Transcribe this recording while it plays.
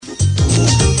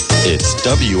It's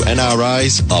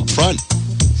WNRI's Upfront.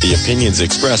 The opinions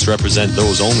expressed represent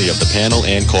those only of the panel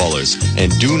and callers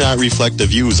and do not reflect the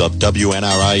views of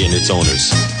WNRI and its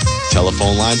owners.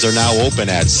 Telephone lines are now open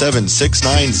at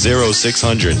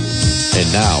 769-0600.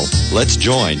 And now, let's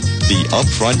join the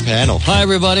Upfront panel. Hi,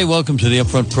 everybody. Welcome to the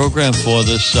Upfront program for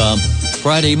this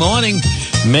Friday morning,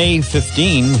 May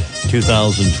 15,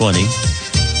 2020.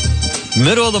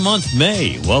 Middle of the month,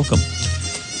 May. Welcome.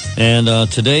 And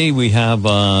today we have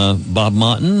Bob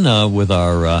Martin with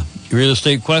our real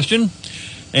estate question.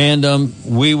 And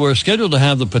we were scheduled to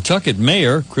have the Pawtucket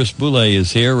mayor, Chris Boulay,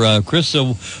 is here. Chris,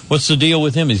 what's the deal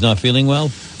with him? He's not feeling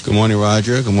well? Good morning,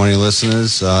 Roger. Good morning,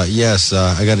 listeners. Yes,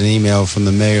 I got an email from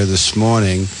the mayor this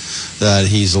morning that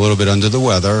he's a little bit under the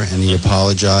weather, and he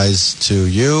apologized to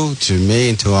you, to me,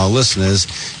 and to our listeners,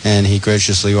 and he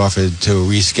graciously offered to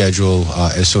reschedule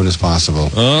as soon as possible.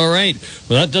 All right.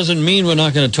 Well, that doesn't mean we're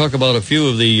not going to talk about a few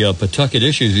of the Pawtucket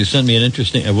issues. You sent me an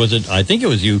interesting, I think it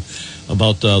was you,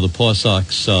 about the Paw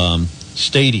Sox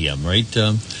stadium, right?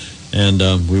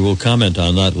 And we will comment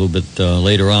on that a little bit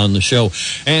later on in the show.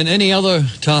 And any other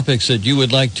topics that you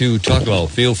would like to talk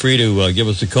about, feel free to give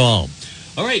us a call.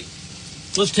 All right,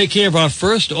 let's take care of our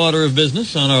first order of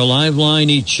business on our live line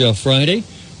each Friday.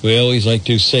 We always like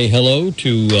to say hello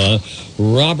to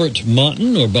Robert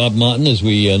Martin, or Bob Martin as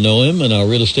we know him, and our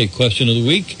real estate question of the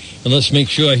week. And let's make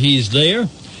sure he's there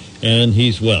and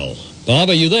he's well. Bob,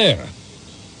 are you there?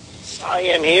 I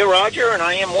am here, Roger, and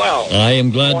I am well. I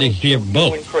am glad to hear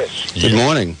both. You and Chris. Good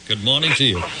morning. Good morning to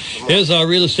you. Here's our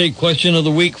real estate question of the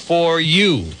week for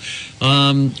you.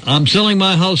 I'm selling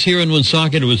my house here in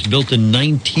Woonsocket. It was built in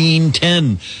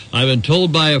 1910. I've been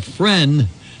told by a friend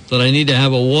that I need to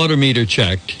have a water meter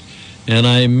checked, and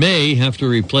I may have to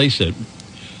replace it.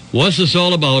 What's this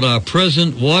all about? Our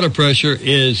present water pressure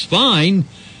is fine,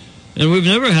 and we've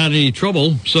never had any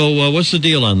trouble. So what's the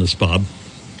deal on this, Bob?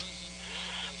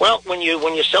 Well, when you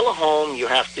sell a home, you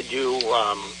have to do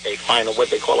a final, what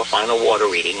they call a final water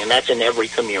reading, and that's in every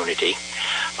community.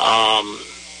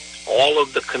 All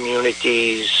of the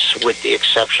communities, with the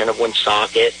exception of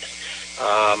Woonsocket,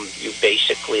 you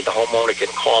basically, the homeowner can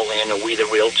call in, and we, the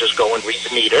realtors, go and read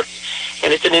the meter,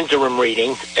 and it's an interim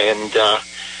reading, and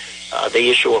they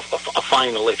issue a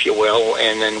final, if you will,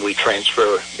 and then we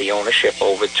transfer the ownership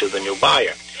over to the new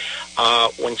buyer.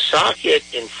 Woonsocket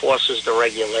enforces the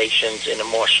regulations in a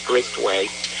more strict way.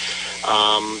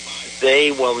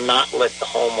 They will not let the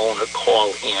homeowner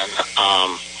call in.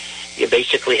 You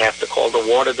basically have to call the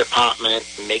water department,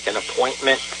 make an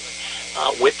appointment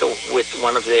with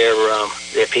one of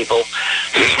their people.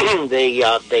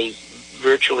 They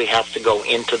virtually have to go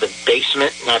into the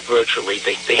basement. Not virtually.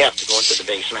 They have to go into the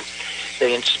basement.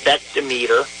 They inspect the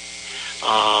meter.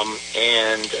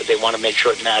 And they want to make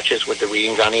sure it matches with the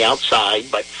readings on the outside.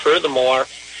 But furthermore,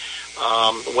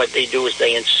 what they do is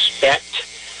they inspect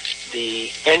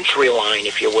the entry line,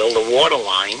 if you will, the water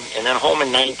line. And then home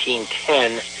in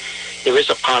 1910, there is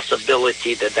a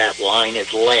possibility that that line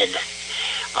is lead.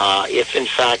 If, in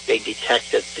fact, they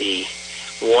detect that the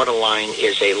water line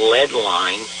is a lead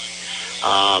line,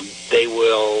 they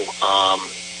will,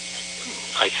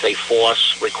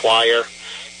 require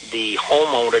the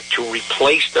homeowner to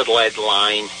replace the lead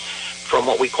line from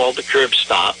what we call the curb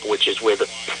stop, which is where the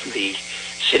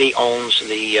city owns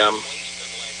the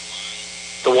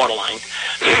water line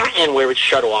and where it's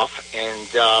shut off.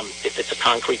 And if it's a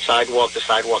concrete sidewalk, the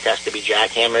sidewalk has to be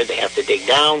jackhammered. They have to dig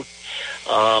down.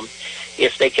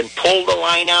 If they can pull the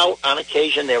line out, on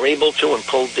occasion they're able to, and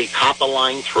pull the copper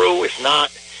line through. If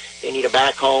not, they need a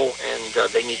backhoe, and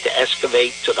they need to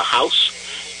excavate to the house,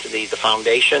 to the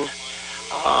foundation.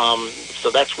 So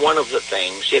that's one of the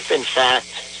things. If, in fact,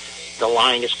 the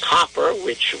line is copper,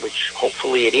 which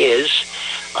hopefully it is,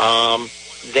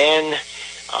 then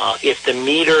if the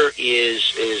meter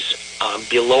is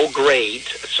below grade,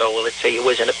 so let's say it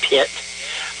was in a pit,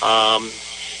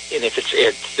 and if it's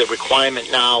the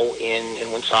requirement now in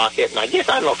Woonsocket, and I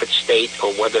don't know if it's state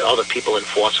or whether other people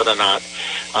enforce it or not.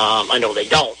 I know they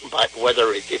don't, but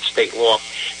whether it's state law,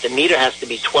 the meter has to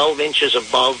be 12 inches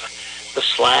above the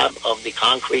slab of the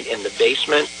concrete in the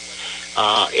basement.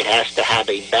 It has to have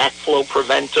a backflow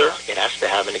preventer. It has to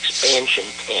have an expansion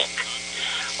tank.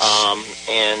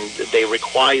 And they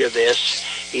require this.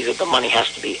 Either the money has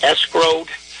to be escrowed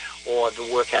or the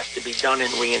work has to be done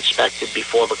and re-inspected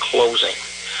before the closing.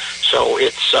 So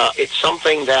it's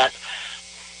something that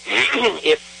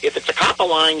if it's a copper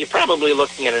line, you're probably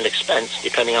looking at an expense,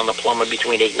 depending on the plumber,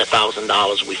 between $8,000 and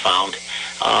 $1,000 we found.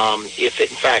 If in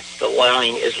fact the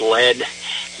line is lead,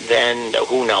 then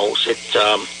who knows?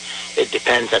 It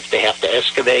depends if they have to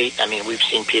excavate. I mean, we've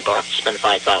seen people have to spend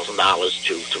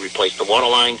 $5,000 to replace the water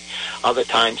line. Other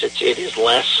times it is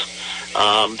less.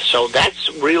 So that's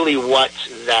really what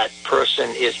that person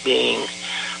is being,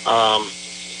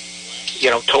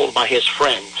 told by his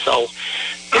friend. So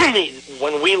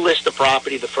when we list the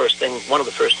property, one of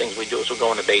the first things we do is we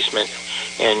go in the basement,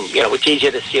 and it's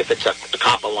easier to see if it's a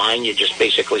copper line. You just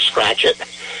basically scratch it,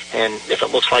 and if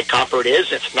it looks like copper, it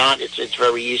is. If not, it's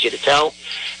very easy to tell.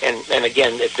 And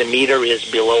again, if the meter is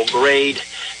below grade,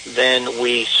 then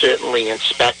we certainly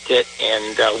inspect it,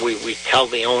 and we tell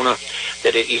the owner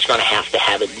that he's going to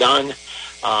have it done.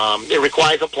 It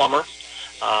requires a plumber,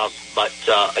 but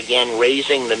again,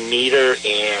 raising the meter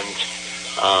and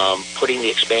putting the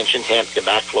expansion tank, the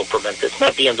backflow preventer, it's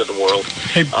not the end of the world.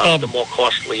 Hey, Bob, the more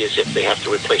costly is if they have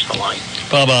to replace the line.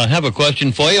 Bob, I have a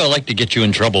question for you. I like to get you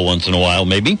in trouble once in a while,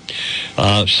 maybe.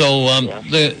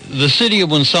 The city of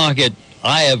Woonsocket,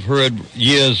 I have heard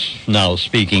years now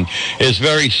speaking, is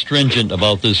very stringent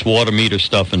about this water meter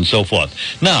stuff and so forth.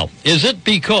 Now, is it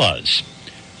because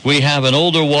we have an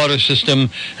older water system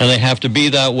and they have to be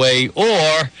that way,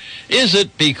 or is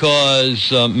it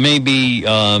because maybe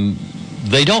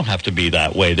they don't have to be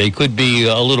that way? They could be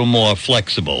a little more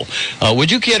flexible. Would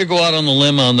you care to go out on the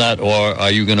limb on that, or are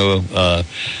you going to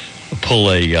pull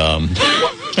a...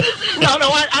 No,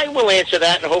 I will answer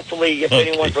that, and hopefully if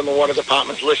anyone from the water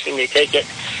department's listening, they take it.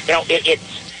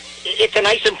 It's a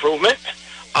nice improvement.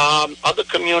 Other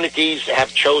communities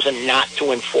have chosen not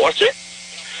to enforce it.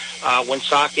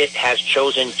 Woonsocket has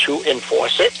chosen to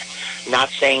enforce it. Not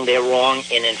saying they're wrong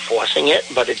in enforcing it,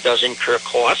 but it does incur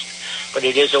cost. But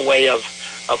it is a way of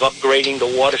upgrading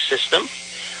the water system.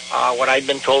 What I've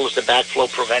been told is the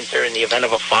backflow preventer, in the event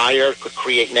of a fire, could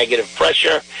create negative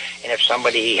pressure. And if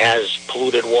somebody has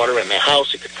polluted water in their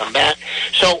house, it could come back.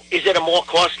 So is it a more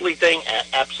costly thing?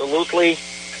 Absolutely.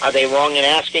 Are they wrong in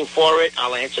asking for it?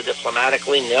 I'll answer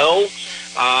diplomatically, no.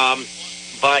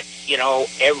 But,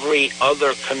 every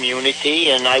other community,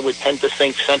 and I would tend to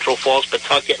think Central Falls,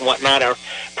 Pawtucket, and whatnot, are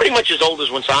pretty much as old as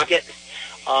Woonsocket,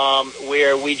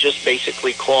 where we just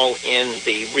basically call in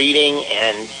the reading,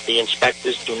 and the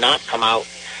inspectors do not come out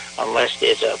unless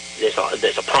there's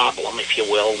a problem, if you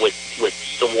will,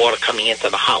 with the water coming into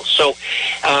the house. So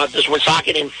does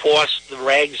Woonsocket enforce the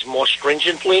regs more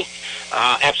stringently?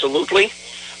 Absolutely.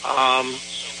 Are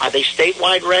they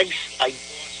statewide regs? I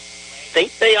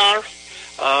think they are.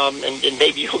 And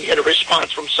maybe you'll get a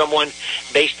response from someone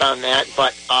based on that.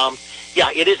 But,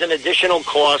 it is an additional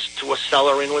cost to a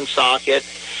seller in Woonsocket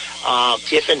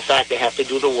if, in fact, they have to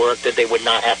do the work that they would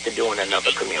not have to do in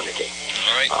another community.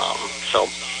 All right.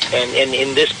 And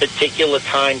in this particular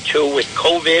time, too, with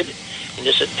COVID, and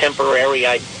this is temporary,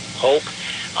 I hope,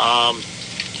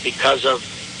 because of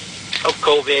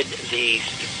COVID,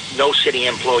 no city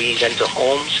employees enter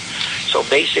homes. So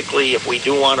basically, if we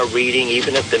do want a reading,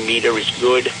 even if the meter is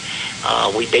good,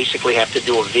 we basically have to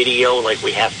do a video like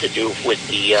we have to do with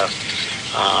the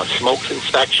smoke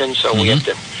inspection. So we have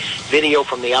to video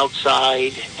from the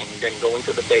outside and then go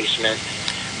into the basement,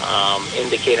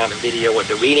 indicate on the video what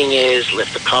the reading is,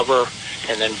 lift the cover,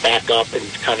 and then back up and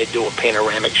kind of do a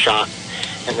panoramic shot.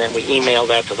 And then we email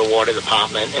that to the water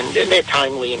department, and they're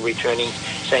timely in returning,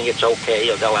 saying it's okay,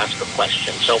 or they'll ask a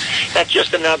question. So that's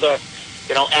just another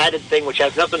added thing, which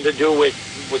has nothing to do with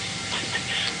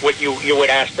what you would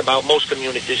ask about. Most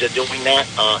communities are doing that,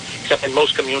 except in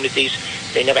most communities,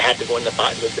 they never had to go in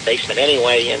the basement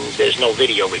anyway, and there's no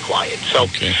video required. So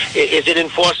is it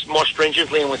enforced more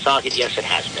stringently in Woonsocket? Yes, it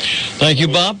has been. Thank you,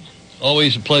 Bob.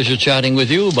 Always a pleasure chatting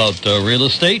with you about real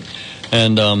estate.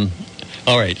 And,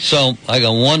 all right, so I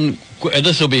got one.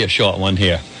 This will be a short one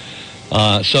here.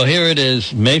 So here it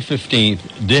is, May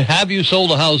 15th. Have you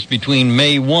sold a house between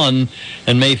May 1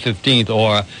 and May 15th,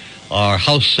 or are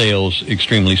house sales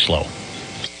extremely slow?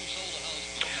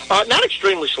 Not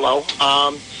extremely slow.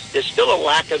 There's still a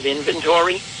lack of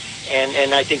inventory,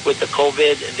 and I think with the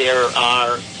COVID, there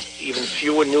are even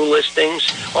fewer new listings,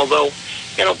 although,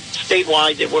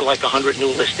 statewide, there were like 100 new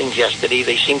listings yesterday.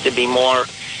 They seem to be more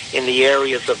in the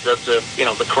areas of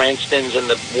the Cranstons and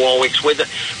the Warwicks,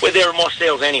 where there are more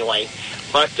sales anyway.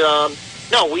 But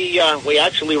no, we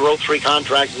actually wrote 3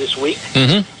 contracts this week.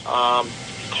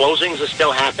 Closings are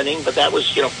still happening, but that was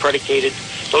predicated.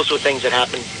 Those were things that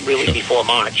happened really before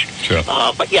March. Sure.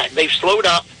 But yeah, they've slowed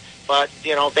up, but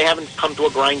they haven't come to a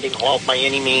grinding halt by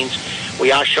any means.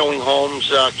 We are showing homes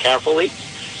carefully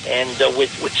and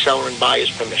with seller and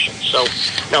buyer's permission. So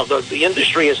no, the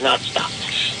industry has not stopped.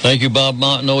 Thank you, Bob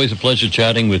Martin. Always a pleasure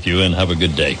chatting with you, and have a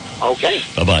good day. Okay.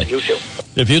 Bye-bye. You too.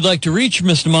 If you'd like to reach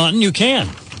Mr. Martin, you can.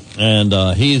 And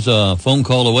he's a phone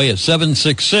call away at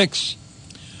 766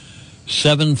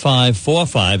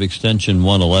 766-7545, extension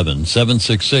 111,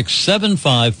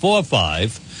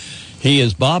 766-7545. He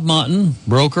is Bob Martin,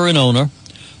 broker and owner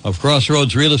of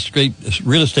Crossroads Real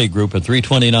Estate Group at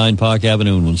 329 Park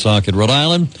Avenue in Woonsocket, Rhode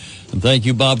Island. And thank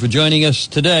you, Bob, for joining us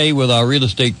today with our real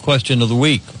estate question of the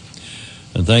week.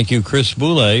 And thank you, Chris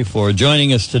Boulay, for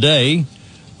joining us today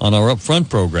on our Upfront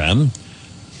program.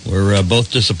 We're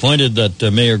both disappointed that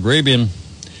Mayor Grabian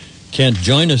can't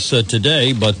join us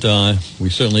today, but we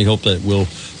certainly hope that we'll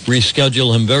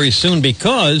reschedule him very soon,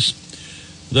 because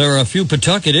there are a few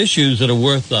Pawtucket issues that are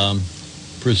worth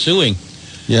pursuing.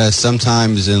 Yeah,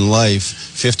 sometimes in life,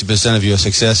 50% of your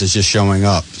success is just showing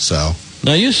up. So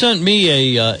now, you sent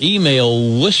me a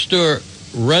email. Worcester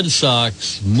Red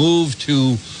Sox moved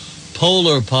to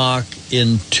Polar Park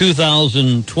in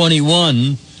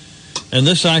 2021, and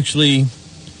this actually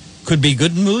could be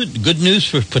good news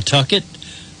for Pawtucket.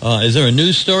 Is there a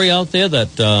news story out there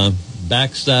that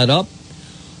backs that up?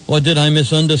 Or did I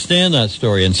misunderstand that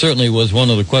story? And certainly was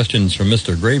one of the questions from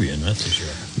Mr. Grabian, that's for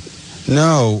sure.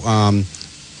 No,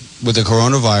 with the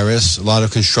coronavirus, a lot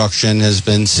of construction has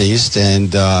been ceased,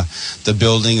 and the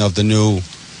building of the new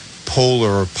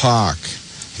Polar Park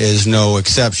is no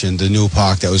exception. The new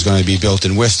park that was going to be built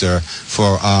in Worcester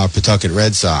for our Pawtucket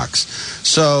Red Sox.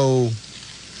 So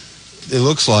it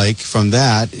looks like from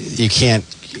that, you can't,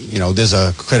 there's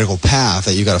a critical path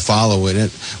that you got to follow in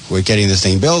it. We're getting this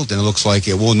thing built, and it looks like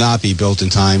it will not be built in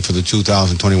time for the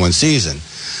 2021 season.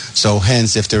 So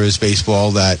hence, if there is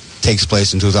baseball that takes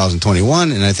place in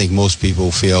 2021, and I think most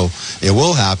people feel it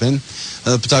will happen,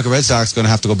 the Pawtucket Red Sox are going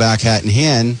to have to go back hat in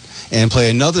hand and play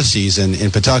another season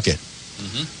in Pawtucket.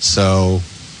 Mm-hmm. So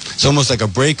it's almost like a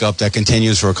breakup that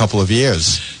continues for a couple of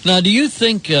years. Now, do you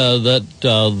think that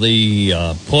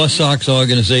the Paw Sox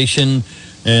organization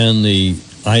and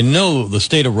I know the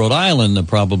state of Rhode Island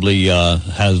probably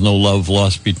has no love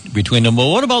lost between them, but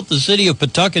what about the city of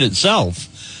Pawtucket itself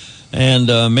and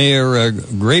Mayor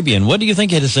Grabian? What do you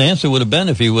think his answer would have been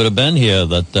if he would have been here,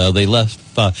 that they left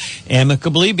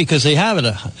amicably? Because they have it.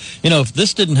 If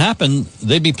this didn't happen,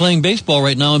 they'd be playing baseball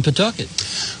right now in Pawtucket.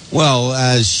 Well,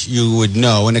 as you would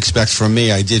know and expect from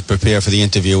me, I did prepare for the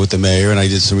interview with the mayor, and I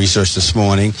did some research this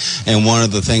morning. And one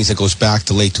of the things that goes back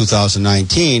to late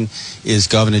 2019 is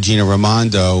Governor Gina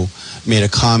Raimondo made a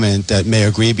comment that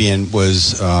Mayor Grabian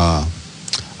was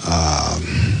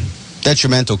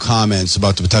detrimental comments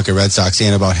about the Pawtucket Red Sox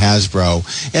and about Hasbro.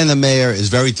 And the mayor is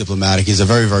very diplomatic. He's a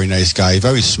very, very nice guy,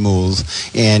 very smooth.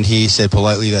 And he said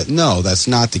politely that, no, that's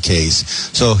not the case.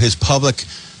 So his public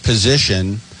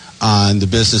position on the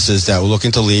businesses that were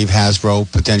looking to leave,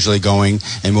 Hasbro potentially going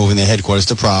and moving their headquarters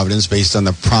to Providence based on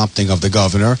the prompting of the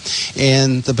governor,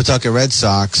 and the Pawtucket Red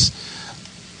Sox,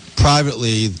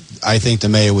 privately, I think the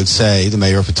mayor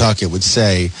of Pawtucket would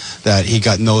say that he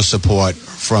got no support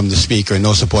from the speaker and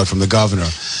no support from the governor.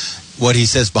 What he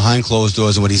says behind closed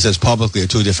doors and what he says publicly are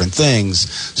two different things.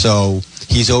 So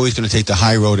he's always going to take the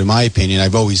high road, in my opinion.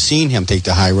 I've always seen him take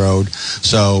the high road.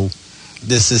 So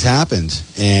this has happened,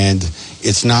 and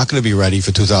it's not going to be ready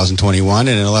for 2021,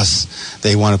 and unless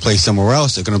they want to play somewhere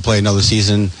else, they're going to play another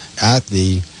season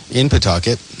in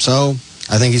Pawtucket. So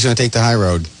I think he's going to take the high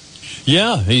road.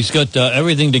 Yeah, he's got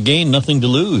everything to gain, nothing to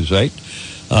lose, right?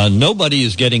 Nobody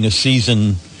is getting a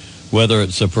season, whether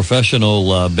it's a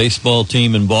professional baseball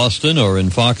team in Boston or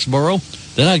in Foxborough.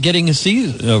 They're not getting a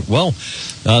season.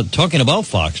 Talking about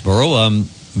Foxborough,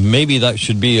 maybe that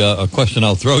should be a question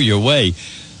I'll throw your way.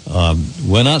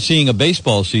 We're not seeing a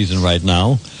baseball season right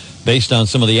now based on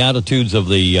some of the attitudes of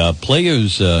the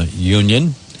players'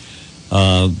 union.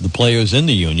 The players in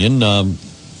the union,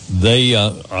 they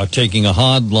are taking a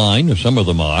hard line, or some of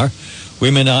them are. We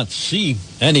may not see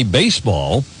any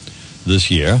baseball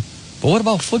this year, but what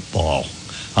about football?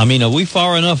 I mean, are we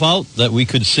far enough out that we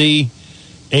could see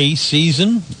a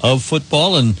season of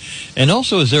football? And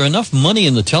also, is there enough money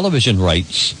in the television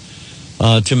rights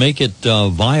to make it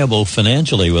viable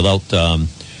financially without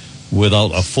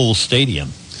a full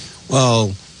stadium?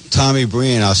 Well, Tommy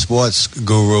Breen, our sports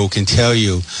guru, can tell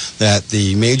you that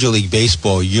the Major League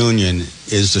Baseball union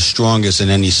is the strongest in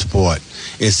any sport.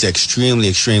 It's extremely,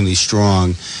 extremely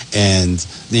strong, and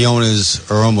the owners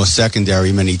are almost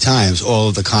secondary many times. All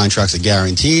of the contracts are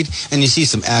guaranteed, and you see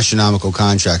some astronomical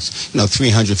contracts,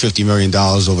 $350 million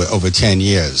over 10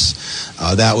 years.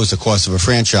 That was the cost of a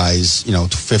franchise,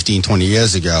 15, 20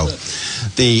 years ago.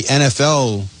 The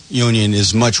NFL union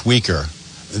is much weaker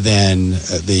than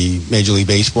the Major League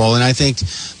Baseball, and I think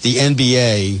the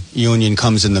NBA union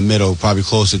comes in the middle, probably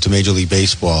closer to Major League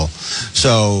Baseball.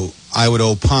 So I would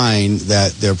opine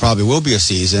that there probably will be a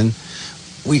season,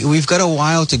 we've got a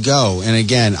while to go. And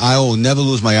again, I will never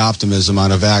lose my optimism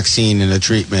on a vaccine and a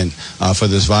treatment for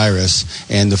this virus.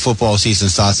 And the football season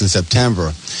starts in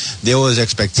September. There was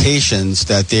expectations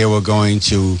that they were going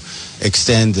to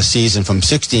extend the season from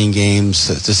 16 games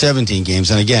to 17 games.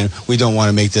 And again, we don't want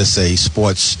to make this a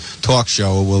sports talk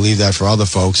show. We'll leave that for other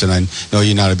folks. And I know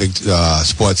you're not a big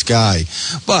sports guy.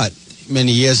 But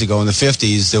many years ago in the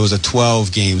 50s, there was a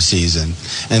 12-game season.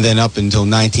 And then up until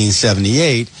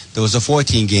 1978, there was a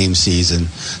 14-game season.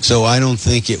 So I don't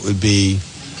think it would be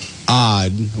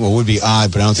odd, well, it would be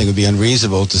odd, but I don't think it would be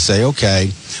unreasonable to say,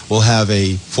 okay, we'll have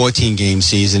a 14-game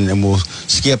season and we'll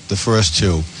skip the first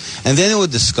two. And then there were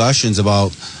discussions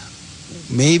about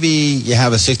maybe you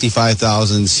have a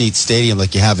 65,000-seat stadium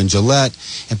like you have in Gillette,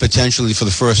 and potentially for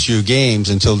the first few games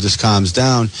until this calms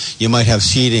down, you might have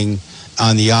seating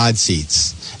on the odd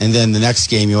seats. And then the next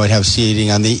game you might have seating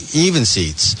on the even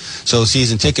seats. So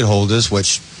season ticket holders,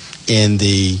 which in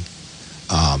the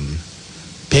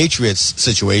Patriots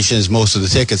situation is most of the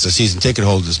tickets are season ticket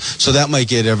holders. So that might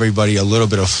get everybody a little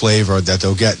bit of flavor that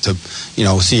they'll get to,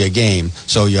 see a game.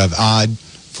 So you have odd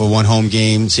for one home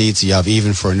game seats, you have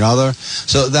even for another.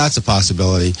 So that's a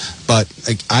possibility. But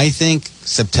I think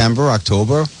September,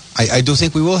 October, I do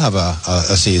think we will have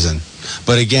a season.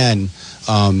 But again,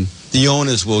 the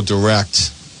owners will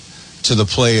direct to the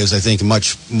players, I think,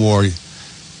 much more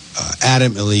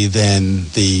adamantly than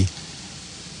the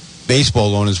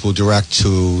baseball owners will direct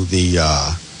to the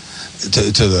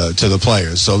to the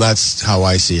players. So that's how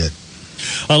I see it.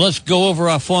 Let's go over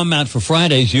our format for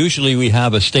Fridays. Usually we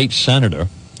have a state senator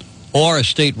or a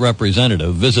state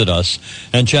representative visit us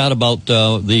and chat about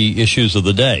the issues of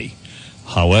the day.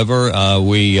 However,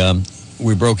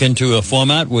 we broke into a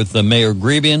format with Mayor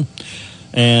Grebian,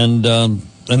 and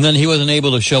then he wasn't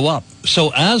able to show up.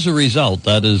 So as a result,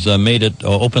 that has made it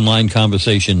open line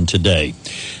conversation today.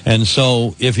 And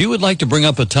so if you would like to bring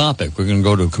up a topic, we're going to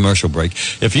go to a commercial break.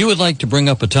 If you would like to bring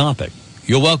up a topic,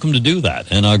 you're welcome to do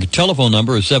that. And our telephone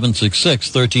number is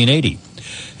 766-1380.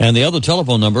 And the other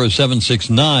telephone number is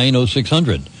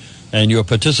 769-0600. And your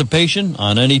participation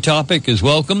on any topic is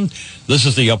welcome. This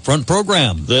is the Upfront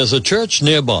program. There's a church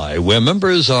nearby where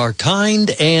members are kind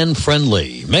and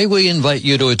friendly. May we invite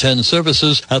you to attend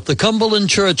services at the Cumberland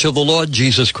Church of the Lord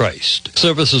Jesus Christ.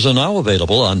 Services are now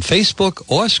available on Facebook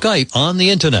or Skype on the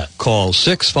Internet. Call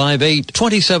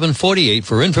 658-2748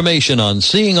 for information on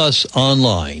seeing us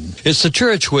online. It's the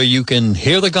church where you can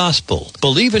hear the gospel,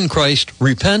 believe in Christ,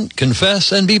 repent,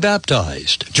 confess, and be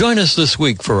baptized. Join us this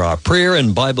week for our prayer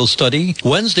and Bible study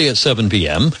Wednesday at 7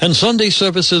 p.m. and Sunday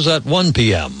services at 1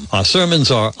 p.m. Our sermons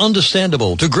are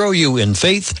understandable to grow you in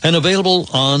faith and available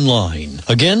online.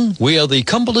 Again, we are the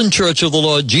Cumberland Church of the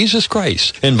Lord Jesus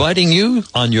Christ, inviting you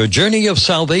on your journey of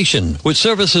salvation with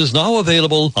services now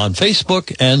available on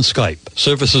Facebook and Skype.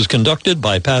 Services conducted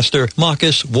by Pastor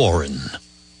Marcus Warren.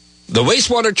 The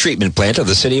wastewater treatment plant of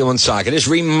the city of Woonsocket is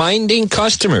reminding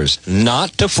customers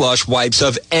not to flush wipes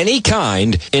of any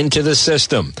kind into the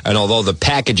system. And although the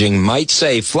packaging might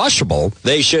say flushable,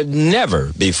 they should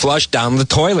never be flushed down the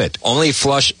toilet. Only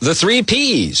flush the 3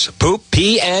 Ps, poop,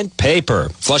 pee, and paper.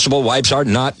 Flushable wipes are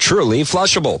not truly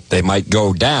flushable. They might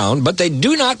go down, but they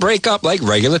do not break up like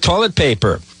regular toilet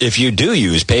paper. If you do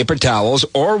use paper towels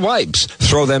or wipes,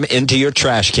 throw them into your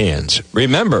trash cans.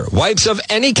 Remember, wipes of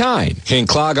any kind can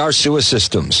clog our sewer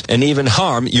systems and even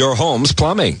harm your home's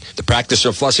plumbing. The practice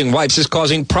of flushing wipes is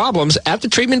causing problems at the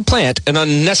treatment plant and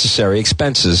unnecessary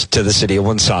expenses to the city of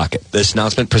Woonsocket. This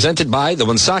announcement presented by the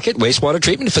Woonsocket Wastewater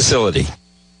Treatment Facility.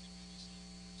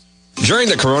 During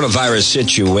the coronavirus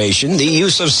situation, the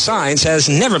use of signs has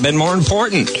never been more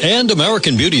important. And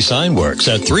American Beauty Sign Works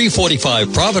at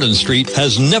 345 Providence Street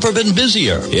has never been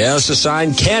busier. Yes, a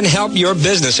sign can help your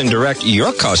business and direct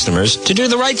your customers to do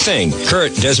the right thing.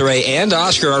 Kurt, Desiree, and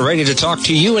Oscar are ready to talk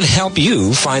to you and help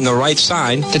you find the right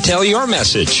sign to tell your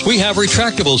message. We have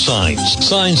retractable signs,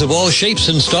 signs of all shapes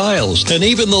and styles, and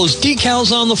even those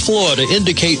decals on the floor to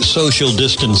indicate social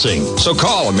distancing. So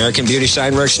call American Beauty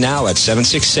Sign Works now at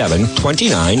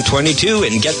 767-2922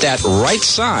 and get that right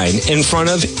sign in front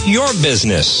of your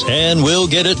business. And we'll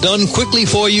get it done quickly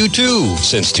for you, too.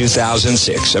 Since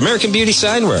 2006, American Beauty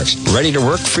Sign Works, ready to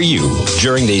work for you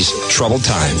during these troubled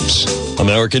times.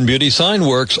 American Beauty Sign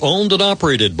Works, owned and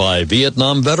operated by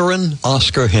Vietnam veteran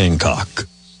Oscar Hancock.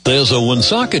 There's a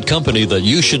Woonsocket company that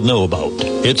you should know about.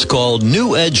 It's called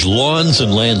New Edge Lawns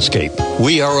and Landscape.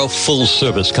 We are a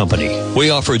full-service company. We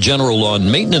offer general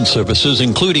lawn maintenance services,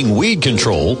 including weed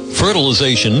control,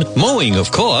 fertilization, mowing,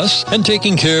 of course, and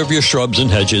taking care of your shrubs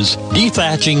and hedges,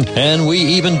 dethatching, and we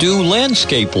even do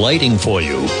landscape lighting for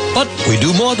you. But we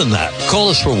do more than that. Call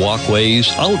us for walkways,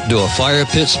 outdoor fire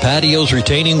pits, patios,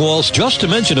 retaining walls, just to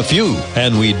mention a few.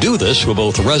 And we do this for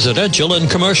both residential and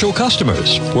commercial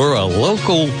customers. We're a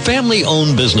local,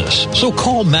 family-owned business. So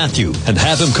call Matthew and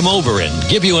have him come over and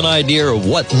give you an idea of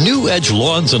what New Edge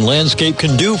Lawns and Landscape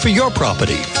can do for your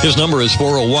property. His number is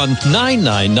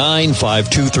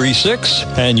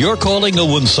 401-999-5236, and you're calling a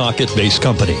Woonsocket-based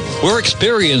company. We're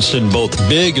experienced in both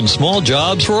big and small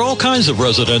jobs for all kinds of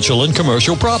residential and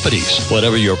commercial properties.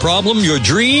 Whatever your problem, your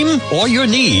dream, or your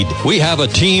need, we have a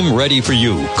team ready for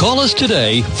you. Call us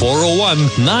today,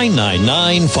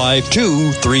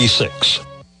 401-999-5236.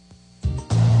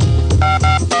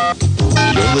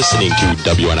 You're listening to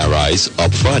WNRI's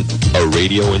Upfront, a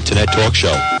radio internet talk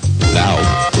show. Now,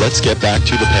 let's get back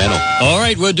to the panel. All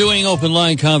right, we're doing open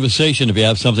line conversation. If you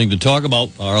have something to talk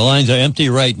about, our lines are empty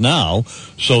right now.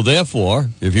 So therefore,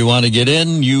 if you want to get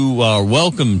in, you are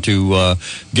welcome to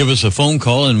give us a phone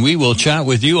call, and we will chat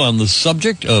with you on the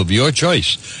subject of your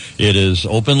choice. It is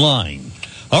open line.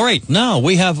 All right, now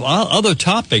we have other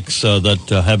topics that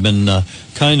have been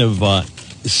kind of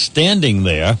standing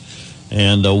there.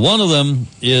 And one of them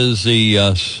is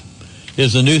the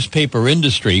newspaper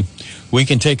industry. We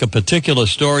can take a particular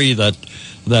story that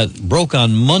broke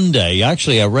on Monday.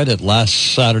 Actually, I read it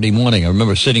last Saturday morning. I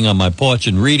remember sitting on my porch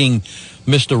and reading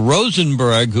Mr.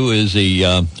 Rosenberg, who is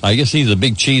I guess he's a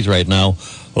big cheese right now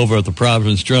over at the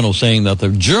Providence Journal, saying that the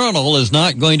Journal is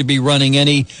not going to be running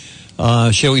any,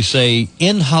 shall we say,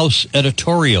 in-house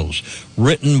editorials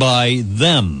written by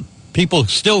them. People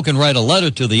still can write a letter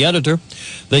to the editor.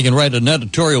 They can write an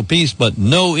editorial piece, but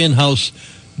no in-house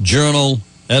Journal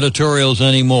editorials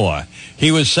anymore.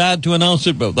 He was sad to announce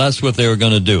it, but that's what they were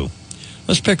going to do.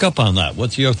 Let's pick up on that.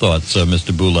 What's your thoughts,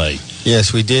 Mr. Boulay?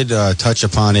 Yes, we did touch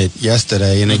upon it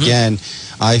yesterday. And again,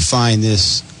 I find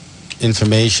this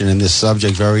information and this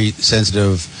subject very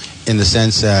sensitive in the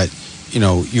sense that, you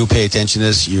know, you pay attention to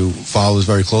this, you follow this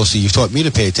very closely. You've taught me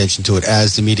to pay attention to it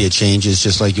as the media changes,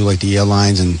 just like you like the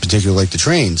airlines and particularly like the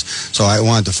trains. So I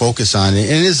wanted to focus on it,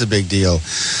 and it is a big deal.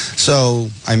 So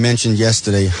I mentioned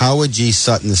yesterday Howard G.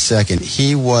 Sutton II.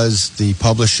 He was the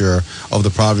publisher of the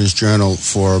Providence Journal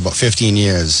for about 15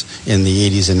 years in the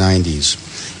 80s and 90s.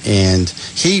 And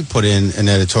he put in an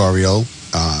editorial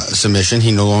submission.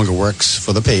 He no longer works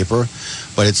for the paper,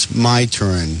 but it's my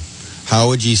turn.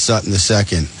 Howard G. Sutton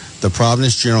II. The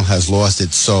Providence Journal has lost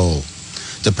its soul.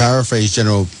 To paraphrase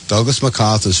General Douglas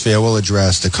MacArthur's farewell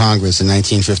address to Congress in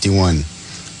 1951,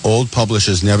 old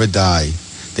publishers never die.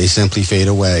 They simply fade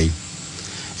away.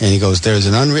 And he goes, there is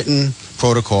an unwritten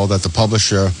protocol that the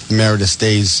publisher emeritus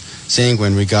stays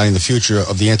sanguine regarding the future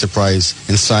of the enterprise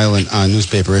and silent on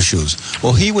newspaper issues.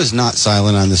 Well, he was not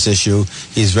silent on this issue.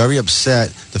 He's very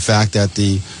upset the fact that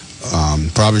the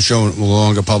Providence Journal will no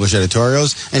longer publish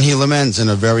editorials, and he laments in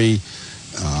a very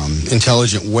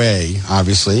intelligent way.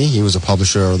 Obviously, he was a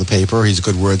publisher of the paper. He's a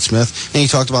good wordsmith, and he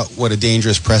talked about what a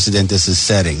dangerous precedent this is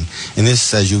setting. And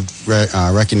this, as you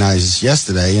recognized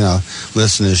yesterday, you know,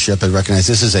 listenership had recognized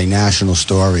this is a national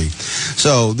story.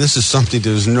 So this is something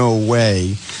there's no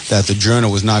way that the Journal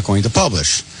was not going to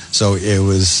publish. So it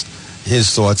was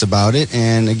his thoughts about it.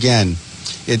 And again,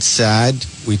 it's sad.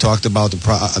 We talked about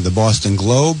the Boston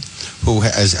Globe, who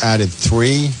has added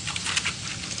 3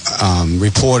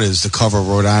 reporters to cover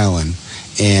Rhode Island,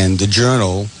 and the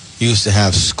Journal used to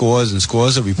have scores and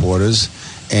scores of reporters,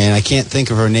 and I can't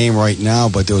think of her name right now,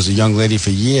 but there was a young lady for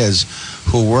years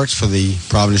who worked for the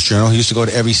Providence Journal who used to go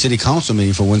to every city council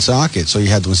meeting for Woonsocket. So you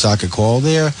had the Woonsocket Call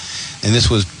there, and this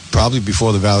was probably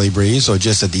before the Valley Breeze or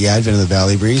just at the advent of the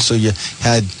Valley Breeze, so you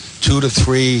had 2 to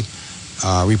 3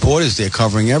 reporters there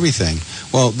covering everything.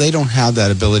 Well, they don't have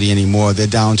that ability anymore. They're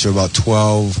down to about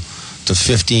 12 to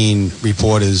 15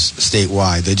 reporters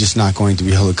statewide. They're just not going to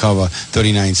be able to cover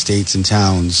 39 states and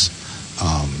towns,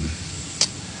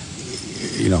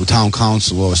 town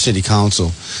council or city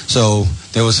council. So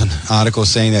there was an article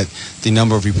saying that the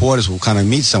number of reporters will kind of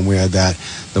meet somewhere that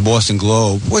the Boston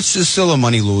Globe, which is still a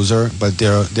money loser, but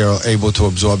they're able to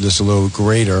absorb this a little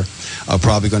greater, are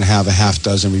probably going to have a half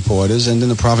dozen reporters, and then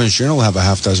the Providence Journal will have a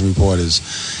half dozen reporters.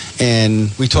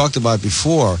 And we talked about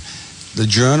before, the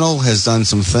Journal has done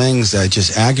some things that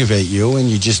just aggravate you, and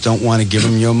you just don't want to give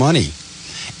them your money.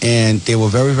 And they were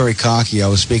very, very cocky. I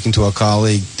was speaking to a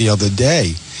colleague the other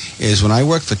day, is when I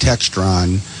worked for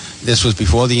Textron, this was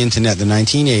before the internet, the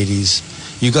 1980s,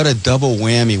 you got a double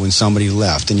whammy when somebody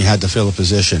left and you had to fill a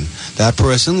position. That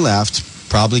person left,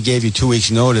 probably gave you 2 weeks'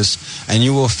 notice, and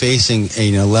you were facing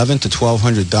an $1,100 to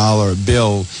 $1,200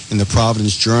 bill in the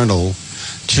Providence Journal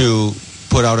to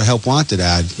put out a help wanted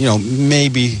ad,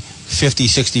 maybe 50,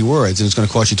 60 words, and it's going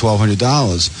to cost you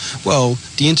 $1,200. Well,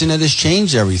 the internet has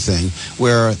changed everything,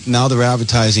 where now they're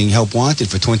advertising help wanted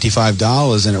for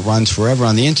 $25, and it runs forever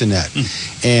on the internet.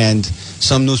 And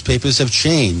some newspapers have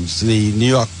changed. The New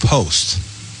York Post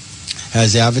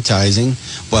has advertising,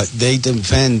 but they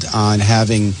depend on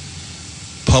having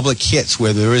public hits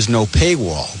where there is no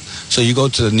paywall. So you go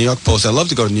to the New York Post. I love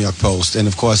to go to the New York Post, and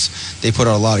of course they put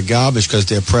out a lot of garbage because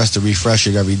they're pressed to refresh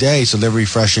it every day, so they're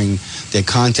refreshing their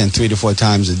content 3 to 4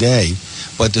 times a day,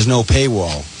 but there's no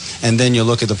paywall. And then you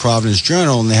look at the Providence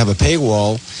Journal, and they have a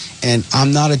paywall, and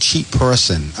I'm not a cheap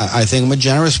person. I think I'm a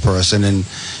generous person, and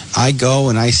I go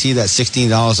and I see that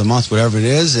 $16 a month, whatever it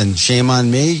is, and shame on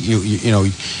me.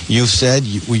 You've said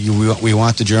we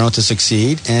want the Journal to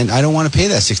succeed, and I don't want to pay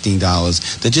that $16.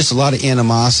 There's just a lot of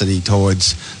animosity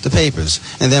towards the papers.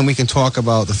 And then we can talk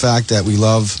about the fact that we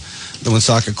love the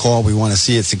Woonsocket Call. We want to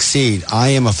see it succeed. I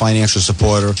am a financial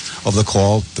supporter of the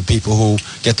Call. The people who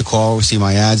get the Call see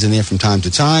my ads in there from time to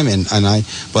time,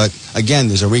 but again,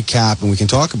 there's a recap, and we can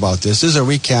talk about this. There's a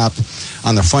recap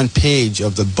on the front page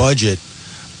of the budget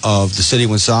of the city of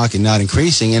Woonsocket not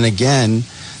increasing, and again,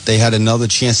 they had another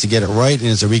chance to get it right, and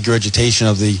it's a regurgitation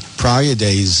of the prior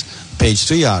day's page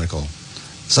 3 article.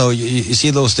 So you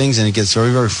see those things, and it gets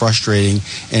very, very frustrating,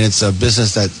 and it's a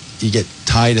business that you get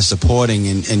tired of supporting,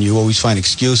 and you always find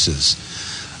excuses.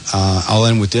 I'll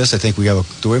end with this. I think do we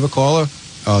have a caller?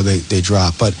 Oh, they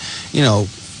dropped. But,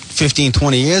 15,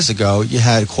 20 years ago, you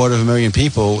had 250,000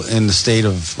 people in the state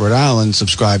of Rhode Island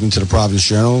subscribing to the Providence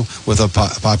Journal with a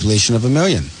population of 1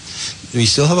 million. We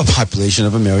still have a population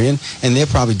of 1 million, and they're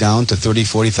probably down to 30,000,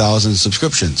 40,000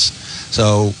 subscriptions.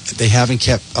 So they haven't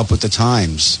kept up with the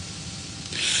times.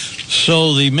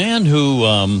 So the man who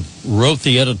wrote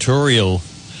the editorial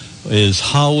is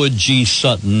Howard G.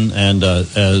 Sutton, and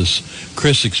as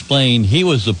Chris explained, he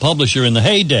was the publisher in the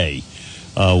heyday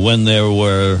when there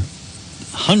were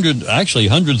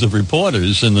hundreds of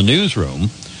reporters in the newsroom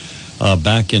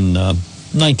back in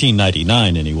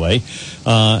 1999 anyway,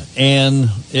 and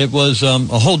it was a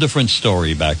whole different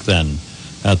story back then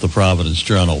at the Providence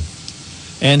Journal.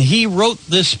 And he wrote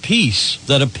this piece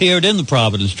that appeared in the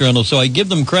Providence Journal, so I give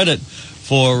them credit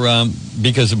for,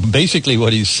 because basically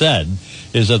what he said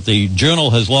is that the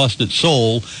Journal has lost its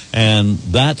soul, and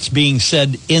that's being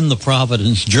said in the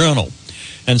Providence Journal.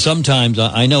 And sometimes,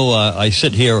 I know I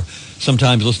sit here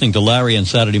sometimes listening to Larry on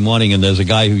Saturday morning, and there's a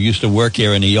guy who used to work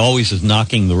here, and he always is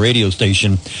knocking the radio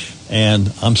station,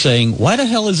 and I'm saying, why the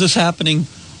hell is this happening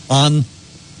on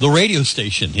the radio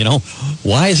station?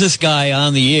 Why is this guy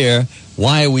on the air?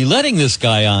 Why are we letting this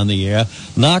guy on the air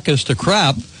knock us to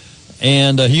crap?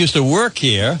 And he used to work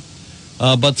here,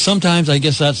 but sometimes I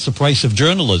guess that's the price of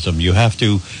journalism. You have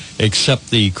to accept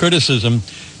the criticism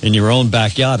in your own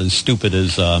backyard, as stupid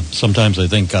as sometimes I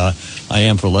think I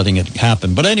am for letting it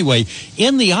happen. But anyway,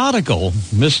 in the article,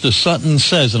 Mr. Sutton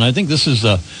says, and I think this is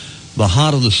the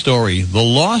heart of the story, the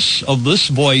loss of this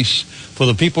voice for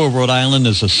the people of Rhode Island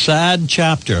is a sad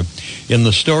chapter in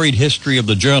the storied history of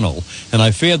the Journal, and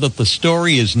I fear that the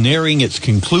story is nearing its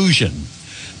conclusion.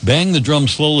 Bang the drum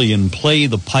slowly and play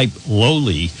the pipe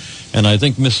lowly. And I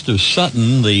think Mr.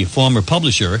 Sutton, the former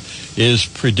publisher, is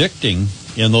predicting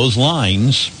in those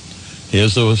lines,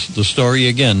 here's the story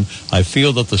again, I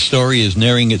feel that the story is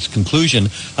nearing its conclusion.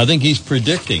 I think he's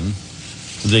predicting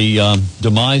the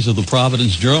demise of the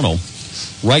Providence Journal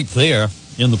right there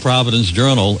in the Providence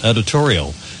Journal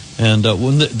editorial. And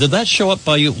did that show up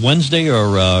by you Wednesday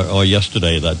or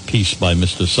yesterday, that piece by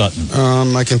Mr. Sutton?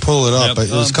 I can pull it up, but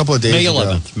it was a couple of days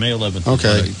ago. May 11th.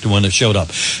 Okay. When it showed up.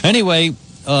 Anyway,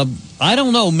 I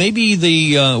don't know. Maybe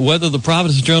whether the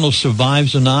Providence Journal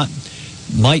survives or not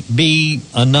might be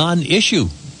a non-issue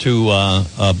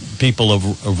to people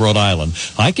of Rhode Island.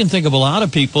 I can think of a lot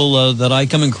of people that I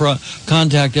come in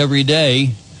contact every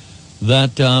day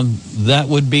that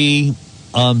would be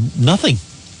nothing.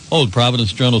 Oh, the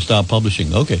Providence Journal stopped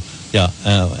publishing. Okay, yeah.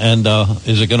 And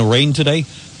is it going to rain today?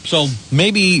 So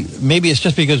maybe it's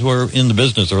just because we're in the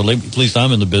business, or at least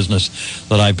I'm in the business,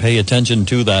 that I pay attention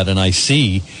to that and I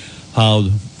see how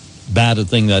bad a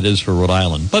thing that is for Rhode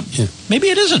Island. But maybe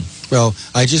it isn't. Well,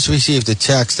 I just received a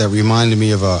text that reminded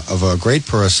me of a great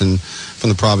person from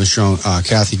the Providence Journal,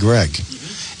 Kathy Gregg.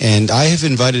 And I have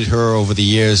invited her over the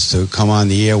years to come on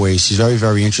the airways. She's very,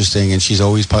 very interesting, and she's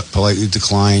always politely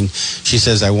declined. She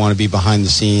says, I want to be behind the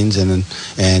scenes.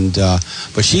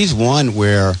 But she's one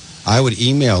where I would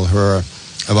email her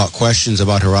about questions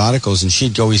about her articles, and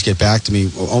she'd always get back to me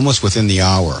almost within the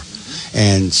hour.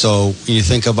 And so you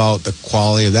think about the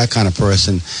quality of that kind of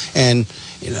person, and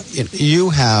you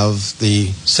have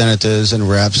the senators and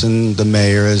reps and the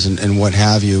mayors and what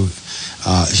have you.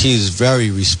 She's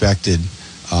very respected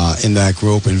in that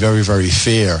group and very, very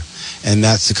fair. And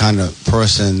that's the kind of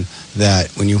person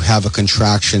that when you have a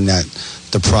contraction that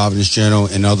the Providence Journal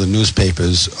and other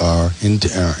newspapers are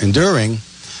enduring,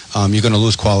 you're going to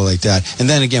lose quality like that. And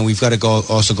then again, we've got to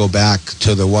also go back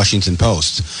to the Washington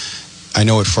Post. I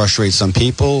know it frustrates some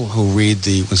people who read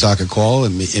the Woonsocket Call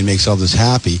and it makes others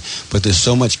happy, but there's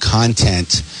so much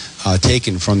content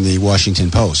taken from the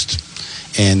Washington Post.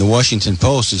 And the Washington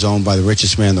Post is owned by the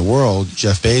richest man in the world,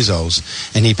 Jeff Bezos,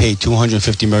 and he paid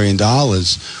 $250 million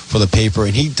for the paper,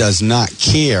 and he does not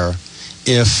care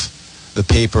if the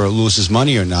paper loses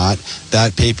money or not.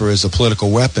 That paper is a political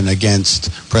weapon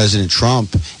against President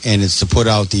Trump, and it's to put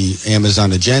out the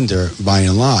Amazon agenda by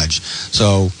and large.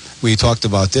 So we talked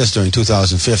about this during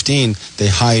 2015. They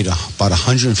hired about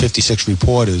 156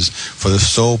 reporters for the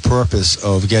sole purpose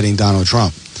of getting Donald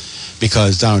Trump,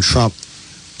 because Donald Trump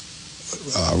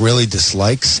really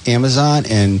dislikes Amazon,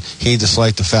 and he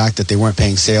disliked the fact that they weren't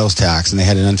paying sales tax and they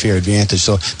had an unfair advantage.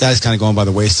 So that is kind of going by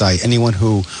the wayside. Anyone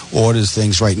who orders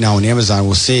things right now on Amazon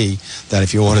will see that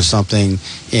if you order something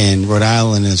in Rhode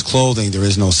Island and it's clothing, there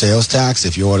is no sales tax.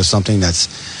 If you order something that's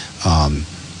an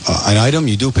item,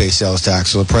 you do pay sales tax.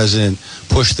 So the president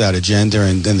pushed that agenda,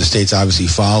 and then the states obviously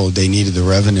followed. They needed the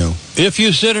revenue. If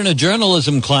you sit in a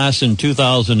journalism class in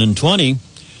 2020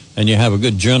 and you have a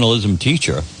good journalism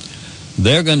teacher,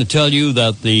 they're going to tell you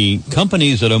that the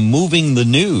companies that are moving the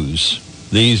news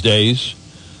these days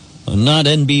are not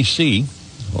NBC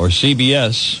or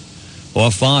CBS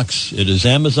or Fox. It is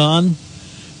Amazon,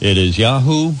 it is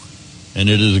Yahoo, and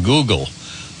it is Google.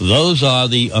 Those are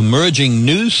the emerging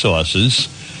news sources,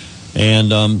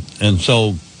 and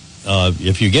so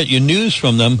if you get your news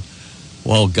from them,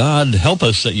 well, God help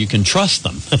us that you can trust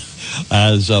them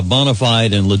as bona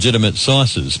fide and legitimate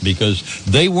sources, because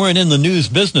they weren't in the news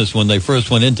business when they first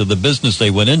went into the business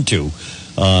they went into.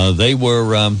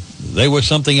 They were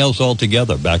something else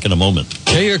altogether. Back in a moment.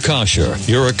 Kayer Kosher,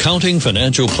 your accounting,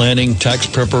 financial planning, tax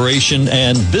preparation,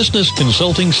 and business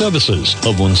consulting services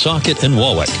of Woonsocket and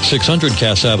Warwick. 600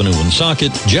 Cass Avenue,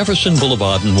 Woonsocket, Jefferson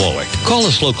Boulevard in Warwick. Call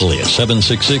us locally at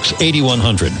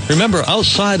 766-8100. Remember,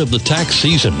 outside of the tax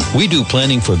season, we do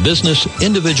planning for business,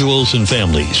 individuals, and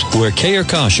families. We're Kayer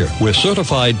Kosher. We're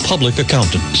certified public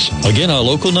accountants. Again, our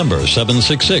local number is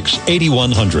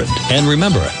 766-8100. And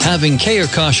remember, having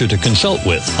Kayer Kosher to consult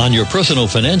with on your personal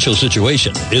financial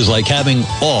situation is like having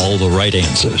all the right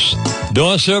answers.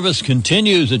 Door service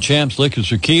continues at Champs Liquors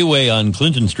for Keyway on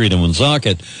Clinton Street in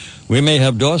Woonsocket. We may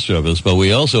have door service, but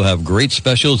we also have great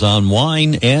specials on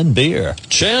wine and beer.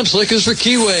 Champs Liquors for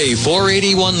Keyway,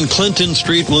 481 Clinton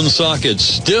Street, Woonsocket.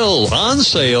 Still on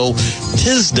sale,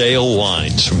 Tisdale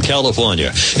wines from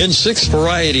California in 6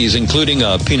 varieties, including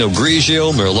Pinot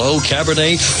Grigio, Merlot,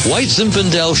 Cabernet, White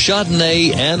Zinfandel,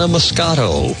 Chardonnay, and a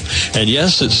Moscato. And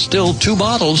yes, it's still 2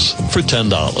 bottles for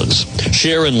 $10.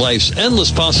 Share in life's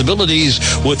endless possibilities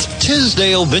with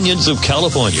Tisdale Vineyards of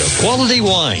California. Quality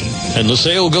wine. And the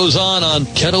sale goes on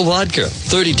Kettle Vodka,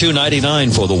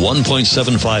 $32.99 for the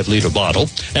 1.75-liter bottle.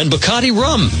 And Bacardi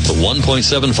Rum, the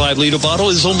 1.75-liter bottle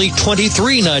is only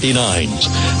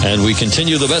 $23.99. And we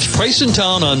continue the best price in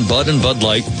town on Bud and Bud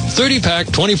Light, 30-pack,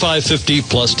 $25.50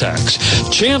 plus tax.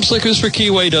 Champs Liquors for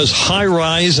Keyway does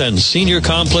high-rise and senior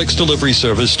complex delivery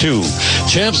service, too.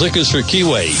 Champs Liquors for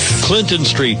Keyway, Clinton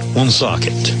Street,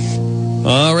 Woonsocket.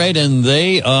 All right, and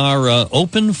they are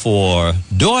open for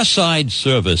door-side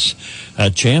service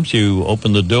at Champs. You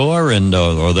open the door, and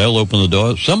or they'll open the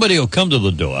door. Somebody will come to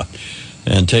the door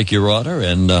and take your order,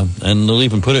 and they'll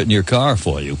even put it in your car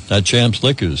for you at Champs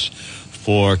Liquors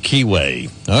for Keyway.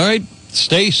 All right,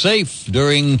 stay safe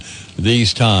during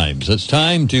these times. It's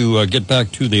time to get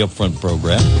back to the Upfront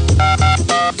program.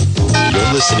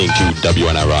 You're listening to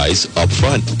WNRI's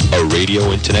Upfront, a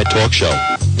radio internet talk show.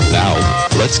 Now,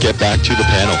 let's get back to the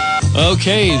panel.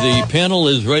 Okay, the panel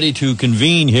is ready to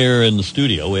convene here in the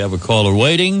studio. We have a caller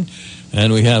waiting,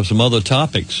 and we have some other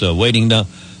topics waiting now.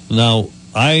 Now,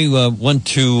 I went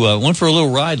for a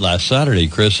little ride last Saturday,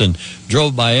 Chris, and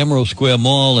drove by Emerald Square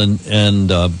Mall, and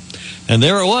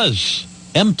there it was,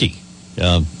 empty.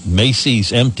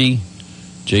 Macy's empty,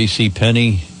 J.C.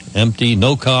 Penney empty,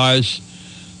 no cars.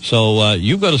 So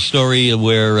you've got a story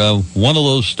where one of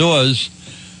those stores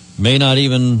may not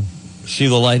even see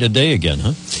the light of day again,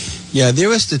 huh? Yeah,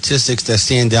 there are statistics that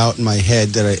stand out in my head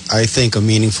that I think are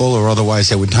meaningful, or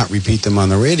otherwise I would not repeat them on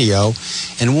the radio.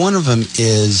 And one of them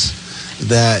is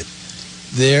that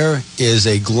there is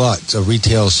a glut of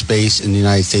retail space in the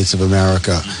United States of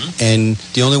America. Mm-hmm. And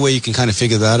the only way you can kind of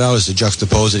figure that out is to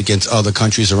juxtapose it against other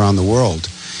countries around the world.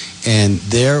 And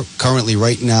there currently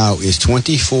right now is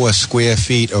 24 square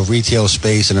feet of retail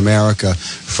space in America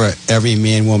for every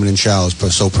man, woman, and child,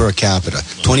 so per capita.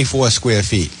 24 square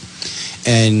feet.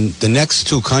 And the next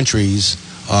two countries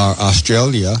are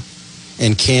Australia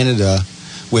and Canada,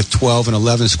 with 12 and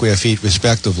 11 square feet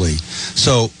respectively.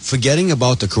 So forgetting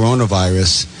about the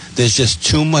coronavirus, there's just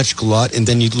too much glut. And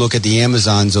then you look at the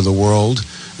Amazons of the world,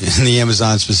 and the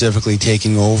Amazon specifically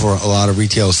taking over a lot of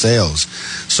retail sales.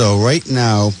 So right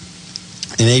now,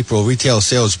 in April, retail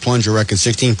sales plunged a record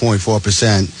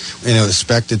 16.4%, and it was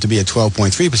expected to be a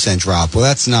 12.3% drop. Well,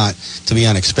 that's not to be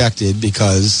unexpected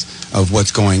because of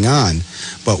what's going on.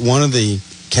 But one of the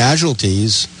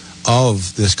casualties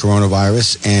of this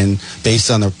coronavirus, and based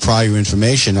on the prior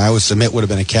information, I would submit would have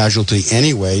been a casualty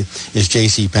anyway, is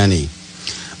JCPenney.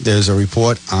 There's a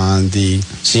report on the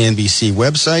CNBC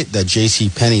website that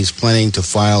JCPenney is planning to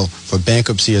file for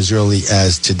bankruptcy as early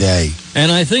as today.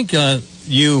 And I think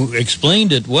you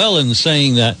explained it well in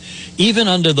saying that even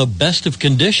under the best of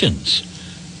conditions,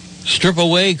 strip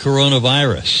away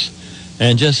coronavirus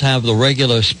and just have the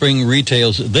regular spring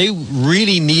retails. They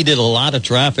really needed a lot of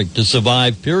traffic to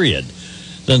survive, period.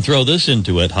 Then throw this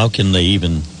into it. How can they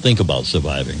even think about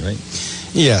surviving, right?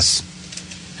 Yes.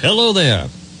 Hello there.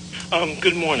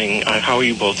 Good morning. How are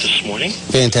you both this morning?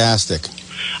 Fantastic.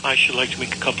 I should like to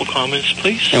make a couple comments,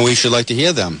 please. And we should like to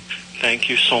hear them. Thank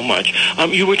you so much.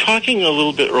 You were talking a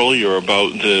little bit earlier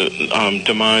about the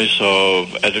demise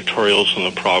of editorials in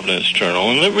the Providence Journal,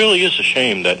 and it really is a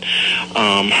shame that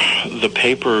the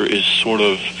paper is sort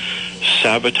of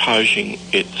sabotaging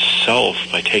itself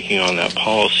by taking on that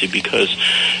policy, because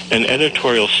an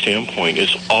editorial standpoint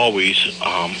is always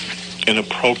an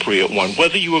appropriate one.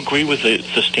 Whether you agree with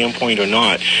the standpoint or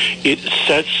not, it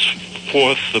sets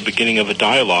forth the beginning of a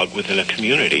dialogue within a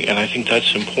community, and I think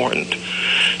that's important.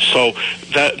 So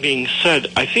that being said,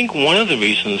 I think one of the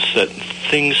reasons that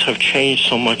things have changed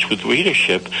so much with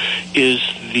readership is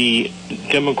the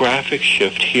demographic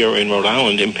shift here in Rhode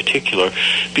Island in particular,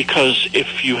 because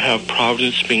if you have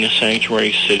Providence being a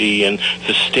sanctuary city and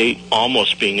the state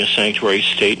almost being a sanctuary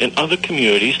state, and other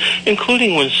communities,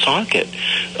 including Woonsocket,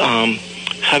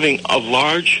 having a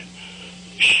large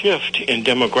shift in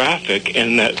demographic,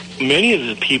 and that many of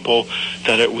the people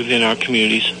that are within our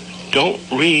communities don't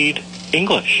read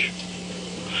English.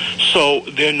 So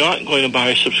they're not going to buy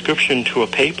a subscription to a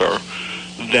paper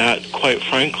that, quite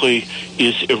frankly,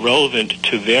 is irrelevant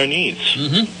to their needs.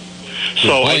 Mm-hmm.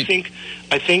 So I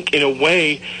think in a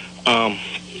way,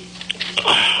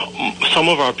 some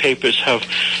of our papers have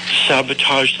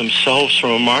sabotaged themselves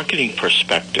from a marketing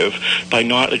perspective by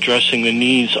not addressing the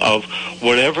needs of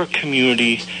whatever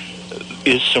community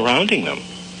is surrounding them.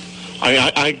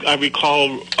 I recall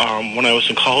when I was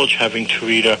in college having to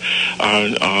read a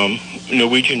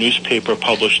Norwegian newspaper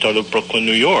published out of Brooklyn,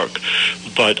 New York.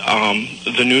 But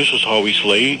the news was always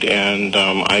late, and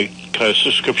I got a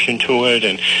subscription to it,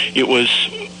 and it was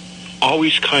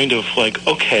always kind of like,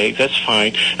 okay, that's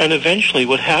fine. And eventually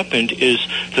what happened is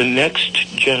the next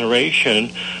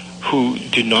generation who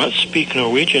did not speak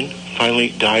Norwegian finally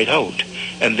died out,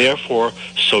 and therefore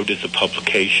so did the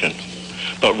publication.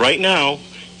 But right now,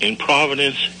 in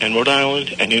Providence and Rhode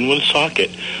Island and in Woonsocket,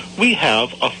 we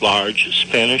have a large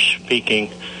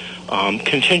Spanish-speaking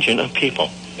contingent of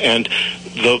people, and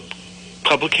the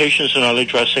publications are not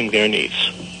addressing their needs.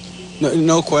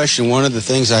 No question. One of the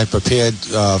things I prepared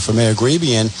for Mayor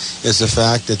Grebian is the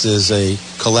fact that there's a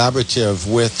collaborative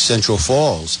with Central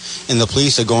Falls, and the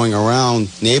police are going around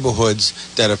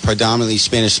neighborhoods that are predominantly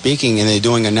Spanish-speaking, and they're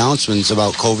doing announcements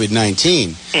about COVID-19.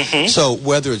 Mm-hmm. So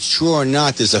whether it's true or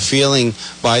not, there's a feeling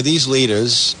by these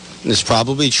leaders, and it's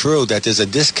probably true, that there's a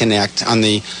disconnect on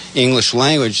the English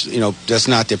language. You know, that's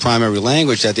not their primary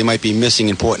language, that they might be missing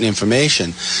important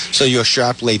information. So you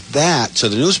extrapolate that to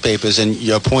the newspapers, and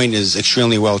your point is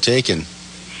extremely well taken.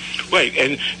 Right,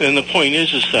 and the point is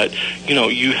that, you know,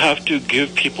 you have to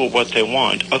give people what they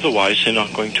want. Otherwise, they're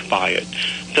not going to buy it.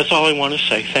 That's all I want to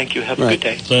say. Thank you. Have a good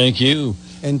day. Thank you.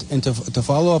 And to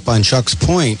follow up on Chuck's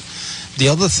point, the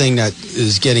other thing that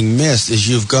is getting missed is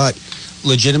you've got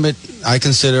legitimate, I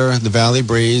consider the Valley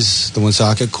Breeze, the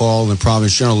Woonsocket Call, and the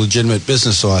Providence Journal legitimate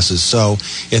business sources. So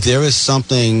if there is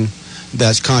something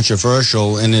that's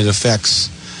controversial and it affects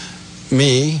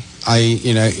me,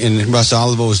 and Russ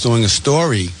Oliver was doing a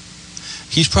story,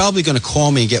 he's probably going to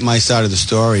call me and get my side of the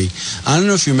story. I don't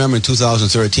know if you remember in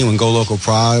 2013 when Go Local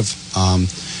Prov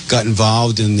got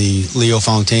involved in the Leo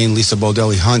Fontaine, Lisa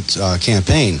Bodelli Hunt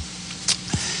campaign.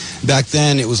 back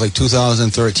then it was like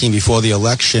 2013 before the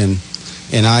election,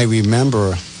 and I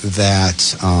remember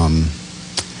that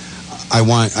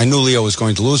I knew Leo was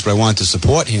going to lose, but I wanted to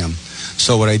support him.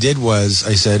 So what I did was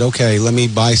I said, okay, let me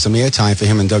buy some airtime for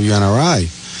him in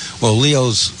WNRI. Well,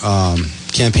 Leo's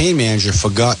campaign manager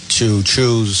forgot to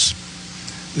choose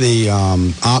the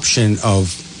option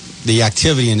of the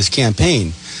activity in his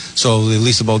campaign. So the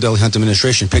Lisa Baldelli Hunt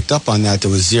administration picked up on that. There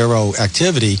was zero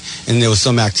activity, and there was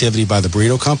some activity by the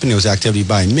burrito company. There was activity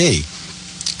by me.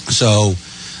 So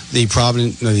the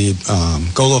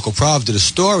Go Local Prov did a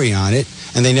story on it,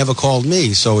 and they never called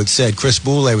me. So it said Chris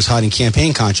Boulay was hiding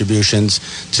campaign contributions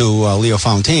to Leo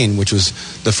Fontaine, which was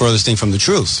the furthest thing from the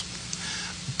truth.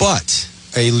 But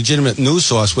a legitimate news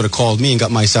source would have called me and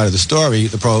got my side of the story.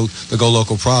 The Go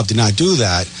Local Prov did not do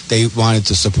that. They wanted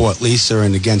to support Lisa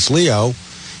and against Leo,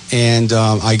 and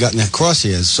I got in that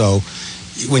crosshairs. So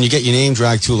when you get your name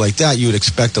dragged through like that, you would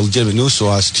expect a legitimate news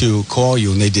source to call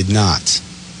you, and they did not.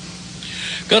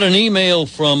 Got an email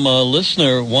from a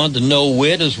listener wanted to know,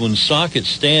 where does Woonsocket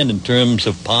stand in terms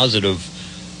of positive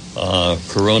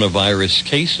coronavirus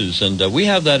cases? And we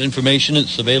have that information.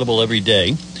 It's available every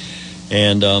day.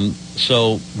 And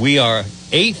so we are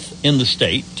 8th in the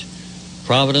state.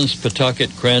 Providence,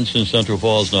 Pawtucket, Cranston, Central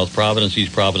Falls, North Providence,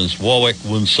 East Providence, Warwick.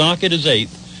 Woonsocket is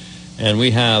 8th. And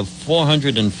we have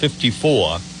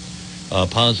 454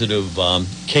 positive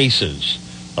cases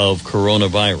of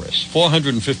coronavirus.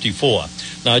 454.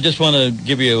 Now, I just want to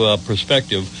give you a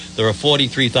perspective. There are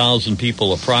 43,000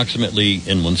 people approximately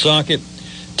in Woonsocket.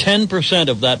 10%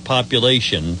 of that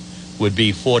population would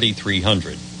be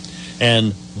 4,300.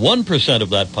 And 1%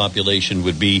 of that population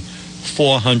would be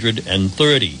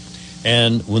 430.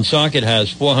 And Woonsocket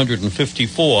has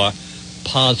 454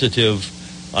 positive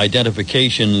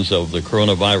identifications of the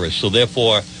coronavirus. So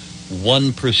therefore,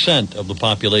 1% of the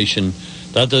population,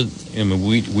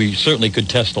 we certainly could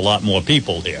test a lot more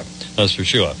people here, that's for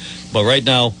sure. But right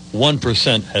now,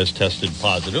 1% has tested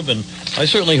positive, and I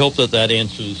certainly hope that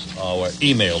answers our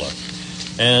emailer.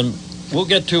 And we'll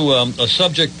get to a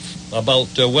subject about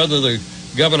whether the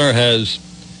governor has,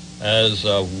 as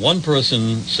one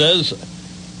person says,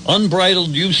 unbridled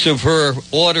use of her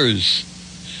orders,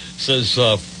 says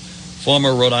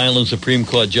former Rhode Island Supreme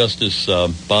Court Justice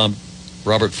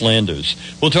Robert Flanders.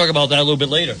 We'll talk about that a little bit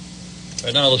later.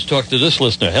 Right now, let's talk to this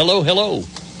listener. Hello.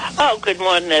 Oh, good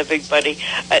morning, everybody.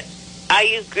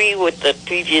 I agree with the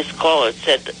previous caller.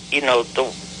 Said,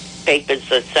 the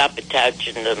papers are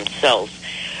sabotaging themselves.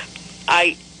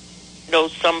 I know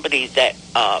somebody that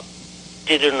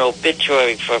did an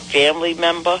obituary for a family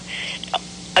member.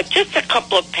 Just a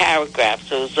couple of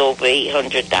paragraphs. It was over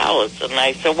 $800. And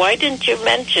I said, why didn't you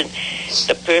mention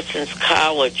the person's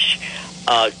college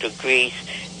degrees,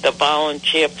 the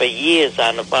volunteer for years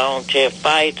on the volunteer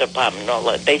fire department, all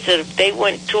that? They said if they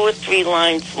went 2 or 3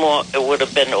 lines more, it would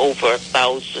have been over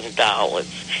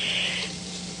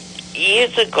 $1,000.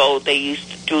 Years ago, they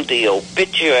used to do the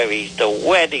obituaries, the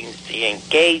weddings, the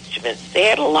engagements. They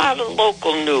had a lot of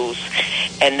local news,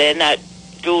 and they're not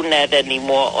doing that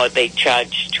anymore, or they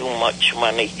charge too much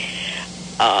money.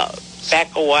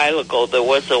 Back a while ago, there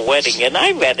was a wedding, and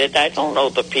I read it. I don't know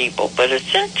the people, but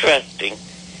it's interesting.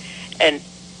 And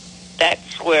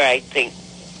that's where I think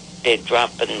they're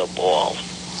dropping the ball.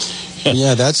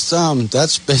 Yeah, that's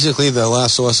basically the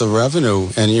last source of revenue.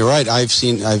 And you're right. I've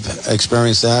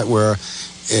experienced that where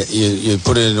you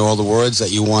put it in all the words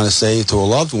that you want to say to a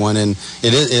loved one, and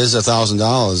it is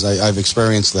 $1,000. I've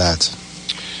experienced that.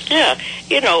 Yeah,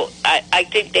 I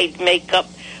think they'd make up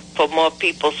for more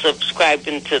people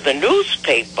subscribing to the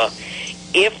newspaper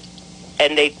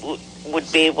and they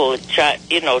would be able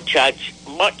to charge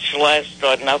much less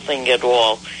or nothing at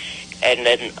all, and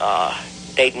then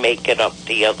they'd make it up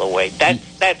the other way.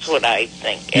 That's what I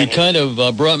think. You kind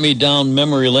of brought me down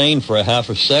memory lane for a half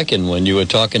a second when you were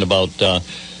talking about the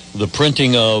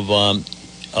printing of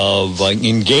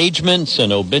engagements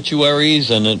and obituaries,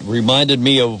 and it reminded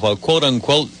me of quote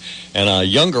unquote, and a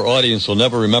younger audience will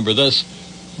never remember this,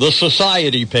 the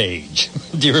society page.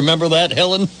 Do you remember that,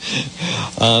 Helen?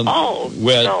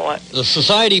 The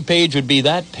society page would be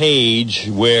that page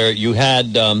where you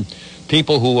had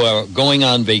people who are going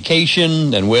on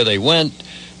vacation and where they went,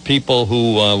 people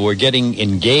who were getting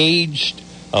engaged,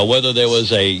 whether there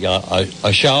was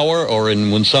a shower, or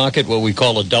in Woonsocket what we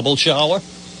call a double shower,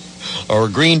 or a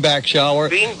greenback shower.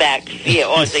 Greenbacks, yeah,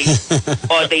 or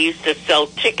they used to sell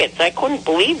tickets. I couldn't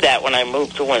believe that when I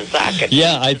moved to Woonsocket.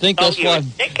 Yeah, I think that's why.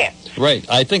 Right.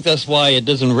 I think that's why it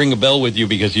doesn't ring a bell with you,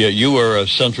 because you were a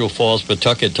Central Falls,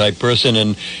 Pawtucket type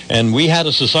person, and we had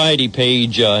a society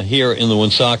page here in the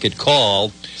Woonsocket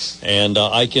Call, and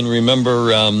I can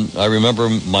remember. I remember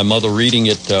my mother reading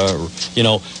it.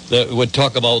 That would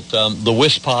talk about the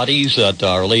whist parties at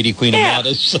Our Lady Queen of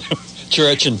Modest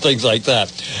Church and things like that.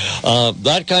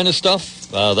 That kind of stuff.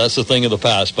 That's a thing of the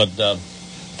past. But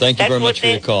thank you very much for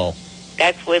your call.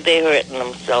 That's where they're hurting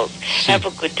themselves. Have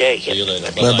a good day. See you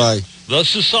later. Bye-bye. The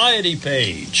Society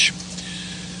page.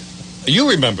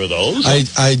 You remember those?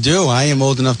 I do. I am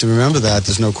old enough to remember that.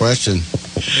 There's no question.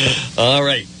 All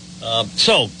right.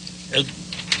 So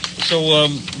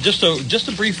just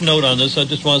a brief note on this. I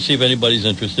just want to see if anybody's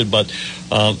interested. But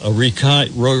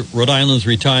Rhode Island's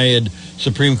retired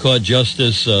Supreme Court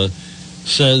Justice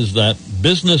says that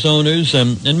business owners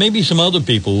and maybe some other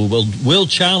people will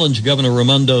challenge Governor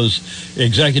Raimondo's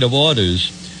executive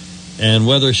orders, and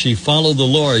whether she followed the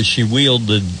law as she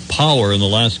wielded power in the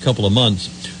last couple of months.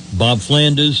 Bob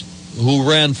Flanders, who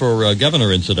ran for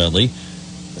governor, incidentally,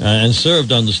 and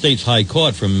served on the state's high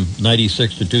court from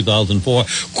 96 to 2004,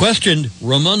 questioned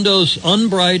Raimondo's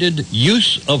unbridled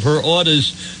use of her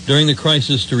orders during the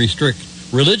crisis to restrict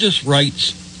religious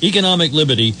rights, economic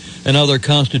liberty, and other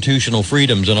constitutional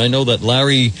freedoms. And I know that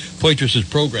Larry Poitras's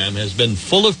program has been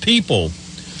full of people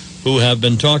who have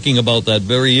been talking about that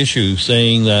very issue,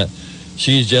 saying that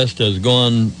she just has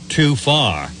gone too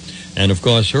far. And, of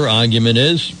course, her argument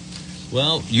is,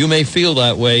 well, you may feel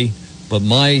that way, but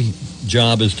my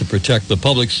job is to protect the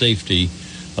public safety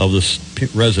of the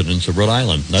residents of Rhode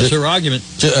Island. That's her argument.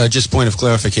 Just point of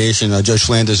clarification, Judge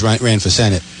Flanders ran for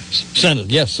Senate. Senate,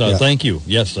 yes, thank you.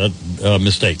 Yes,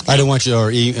 mistake. I don't want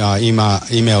your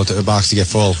email box to get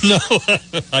full. No,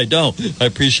 I don't. I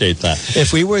appreciate that.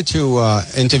 If we were to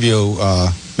interview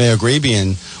Mayor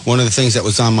Grabian, one of the things that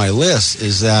was on my list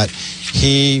is that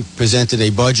he presented a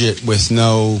budget with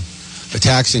no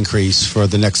tax increase for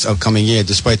the next upcoming year,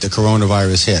 despite the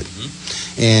coronavirus hit.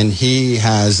 Mm-hmm. And he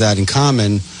has that in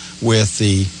common with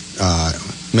the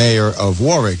mayor of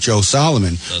Warwick, Joe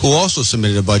Solomon, who also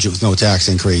submitted a budget with no tax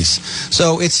increase.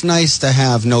 So it's nice to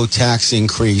have no tax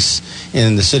increase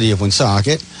in the city of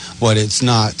Woonsocket, but it's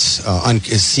not.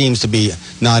 It seems to be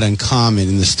not uncommon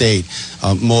in the state.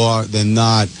 More than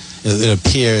not, it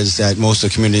appears that most of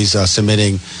the communities are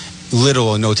submitting little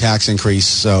or no tax increase.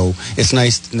 So it's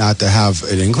nice not to have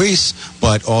an increase,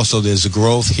 but also there's a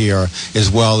growth here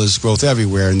as well as growth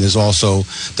everywhere. And there's also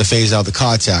the phase out of the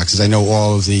car taxes. I know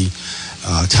all of the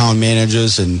town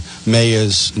managers and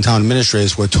mayors and town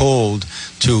administrators were told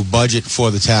to budget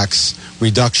for the tax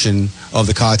reduction of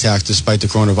the car tax despite the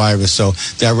coronavirus. So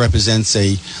that represents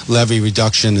a levy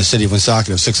reduction in the city of Woonsocket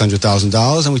of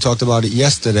 $600,000. And we talked about it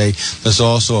yesterday. There's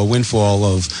also a windfall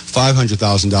of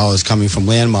 $500,000 coming from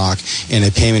Landmark in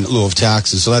a payment in lieu of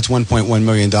taxes. So that's $1.1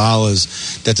 million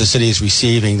that the city is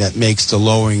receiving that makes the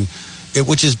lowering,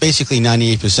 which is basically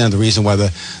 98% of the reason why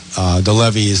the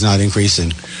levy is not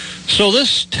increasing. So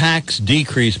this tax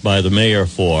decrease by the mayor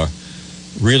for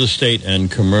real estate and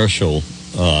commercial,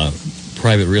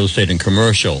 private real estate and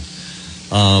commercial,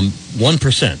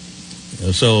 1%.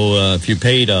 So if you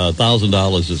paid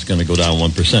 $1,000, it's going to go down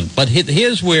 1%. But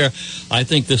here's where I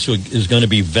think this is going to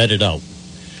be vetted out.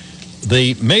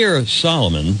 The Mayor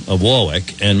Solomon of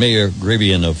Warwick and Mayor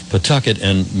Grabian of Pawtucket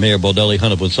and Mayor Baldelli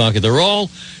Hunt of Woonsocket, they're all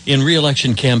in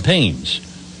re-election campaigns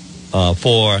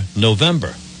for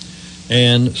November.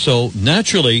 And so,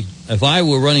 naturally, if I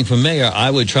were running for mayor,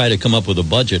 I would try to come up with a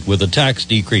budget with a tax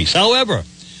decrease. However,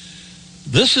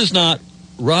 this is not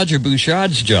Roger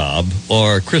Bouchard's job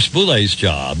or Chris Boulet's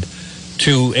job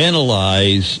to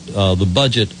analyze the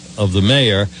budget of the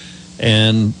mayor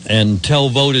and tell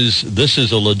voters this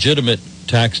is a legitimate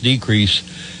tax decrease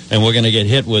and we're going to get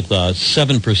hit with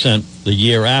 7% the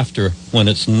year after when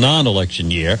it's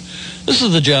non-election year. This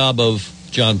is the job of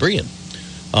John Brean.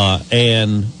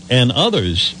 And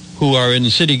others who are in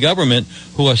city government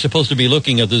who are supposed to be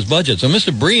looking at this budget. So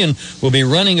Mr. Brean will be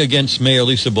running against Mayor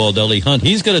Lisa Baldelli Hunt.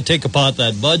 He's going to take apart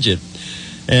that budget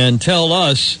and tell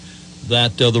us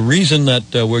that the reason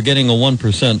that we're getting a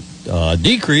 1%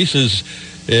 decrease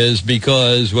is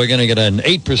because we're going to get an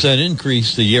 8%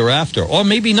 increase the year after, or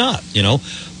maybe not,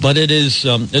 But it is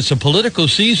it's a political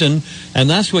season, and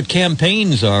that's what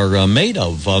campaigns are made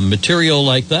of, material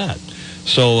like that.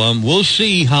 So we'll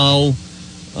see how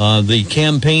the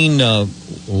campaign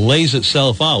lays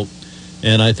itself out.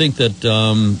 And I think that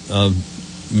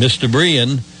Mr.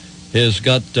 Brean has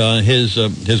got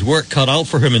his work cut out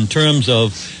for him in terms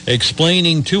of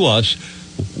explaining to us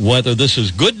whether this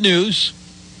is good news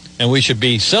and we should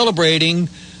be celebrating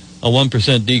a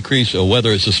 1% decrease or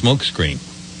whether it's a smokescreen.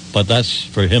 but that's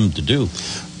for him to do.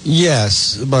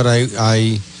 Yes, but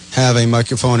I have a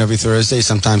microphone every Thursday,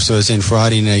 sometimes Thursday and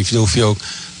Friday, and I do feel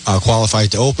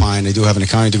qualified to opine. I do have an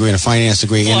accounting degree and a finance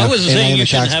degree. Well, and I wasn't saying you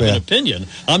shouldn't taxpayer. have an opinion.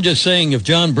 I'm just saying if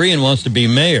John Brean wants to be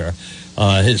mayor,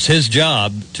 it's his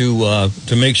job to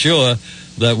make sure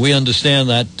that we understand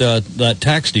that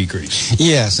tax decrease.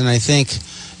 Yes, and I think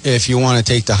if you want to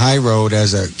take the high road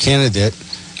as a candidate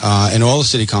and all the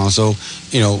city council,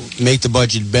 make the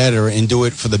budget better and do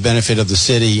it for the benefit of the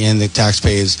city and the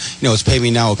taxpayers. It's pay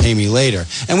me now or pay me later.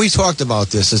 And we talked about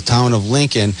this. The town of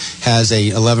Lincoln has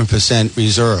a 11%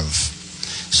 reserve.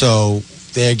 So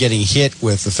they're getting hit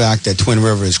with the fact that Twin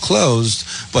River is closed,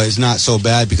 but it's not so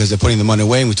bad because they're putting the money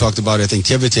away. And we talked about it. I think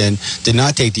Tiverton did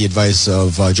not take the advice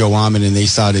of Joe Armand, and they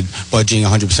started budgeting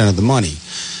 100% of the money.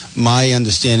 My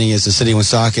understanding is the city of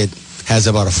Woonsocket has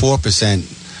about a 4%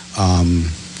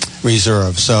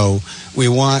 reserve. So we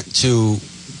want to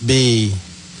be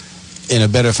in a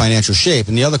better financial shape.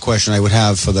 And the other question I would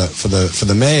have for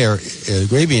the mayor,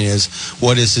 Grabian, is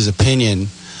what is his opinion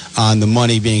on the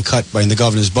money being cut in the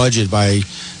governor's budget by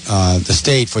the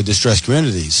state for distressed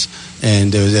communities?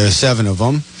 And there are 7 of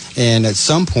them. And at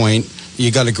some point,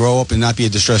 you got to grow up and not be a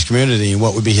distressed community. And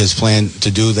what would be his plan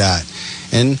to do that?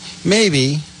 And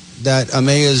maybe that a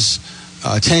mayor's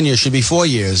tenure should be 4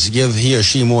 years. Give he or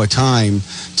she more time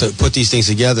to put these things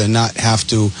together and not have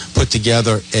to put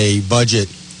together a budget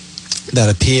that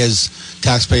appears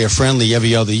taxpayer friendly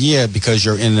every other year because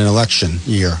you're in an election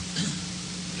year.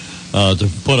 To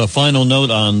put a final note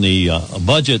on the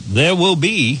budget, there will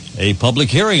be a public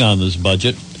hearing on this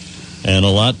budget, and a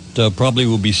lot probably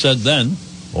will be said then,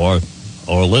 or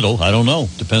a little, I don't know.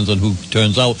 Depends on who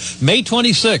turns out. May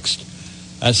 26th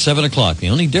at 7 o'clock. The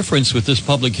only difference with this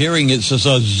public hearing is it's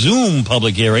a Zoom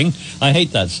public hearing. I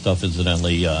hate that stuff,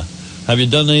 incidentally. Have you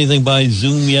done anything by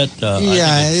Zoom yet?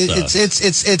 Yeah,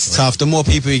 it's tough. The more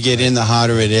people you get in, the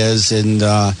harder it is, and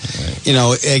I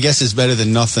guess it's better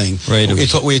than nothing. Right.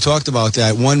 We talked about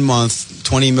that. 1 month,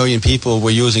 20 million people were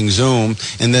using Zoom,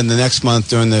 and then the next month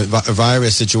during the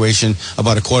virus situation,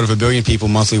 about 250 million people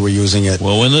monthly were using it.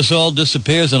 Well, when this all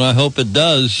disappears, and I hope it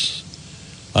does,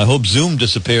 I hope Zoom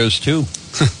disappears too.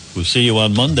 We'll see you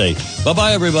on Monday.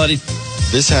 Bye-bye, everybody.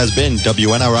 This has been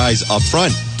WNRI's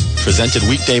Upfront, presented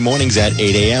weekday mornings at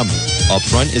 8 a.m.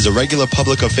 Upfront is a regular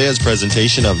public affairs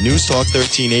presentation of News Talk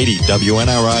 1380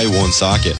 WNRI Woonsocket.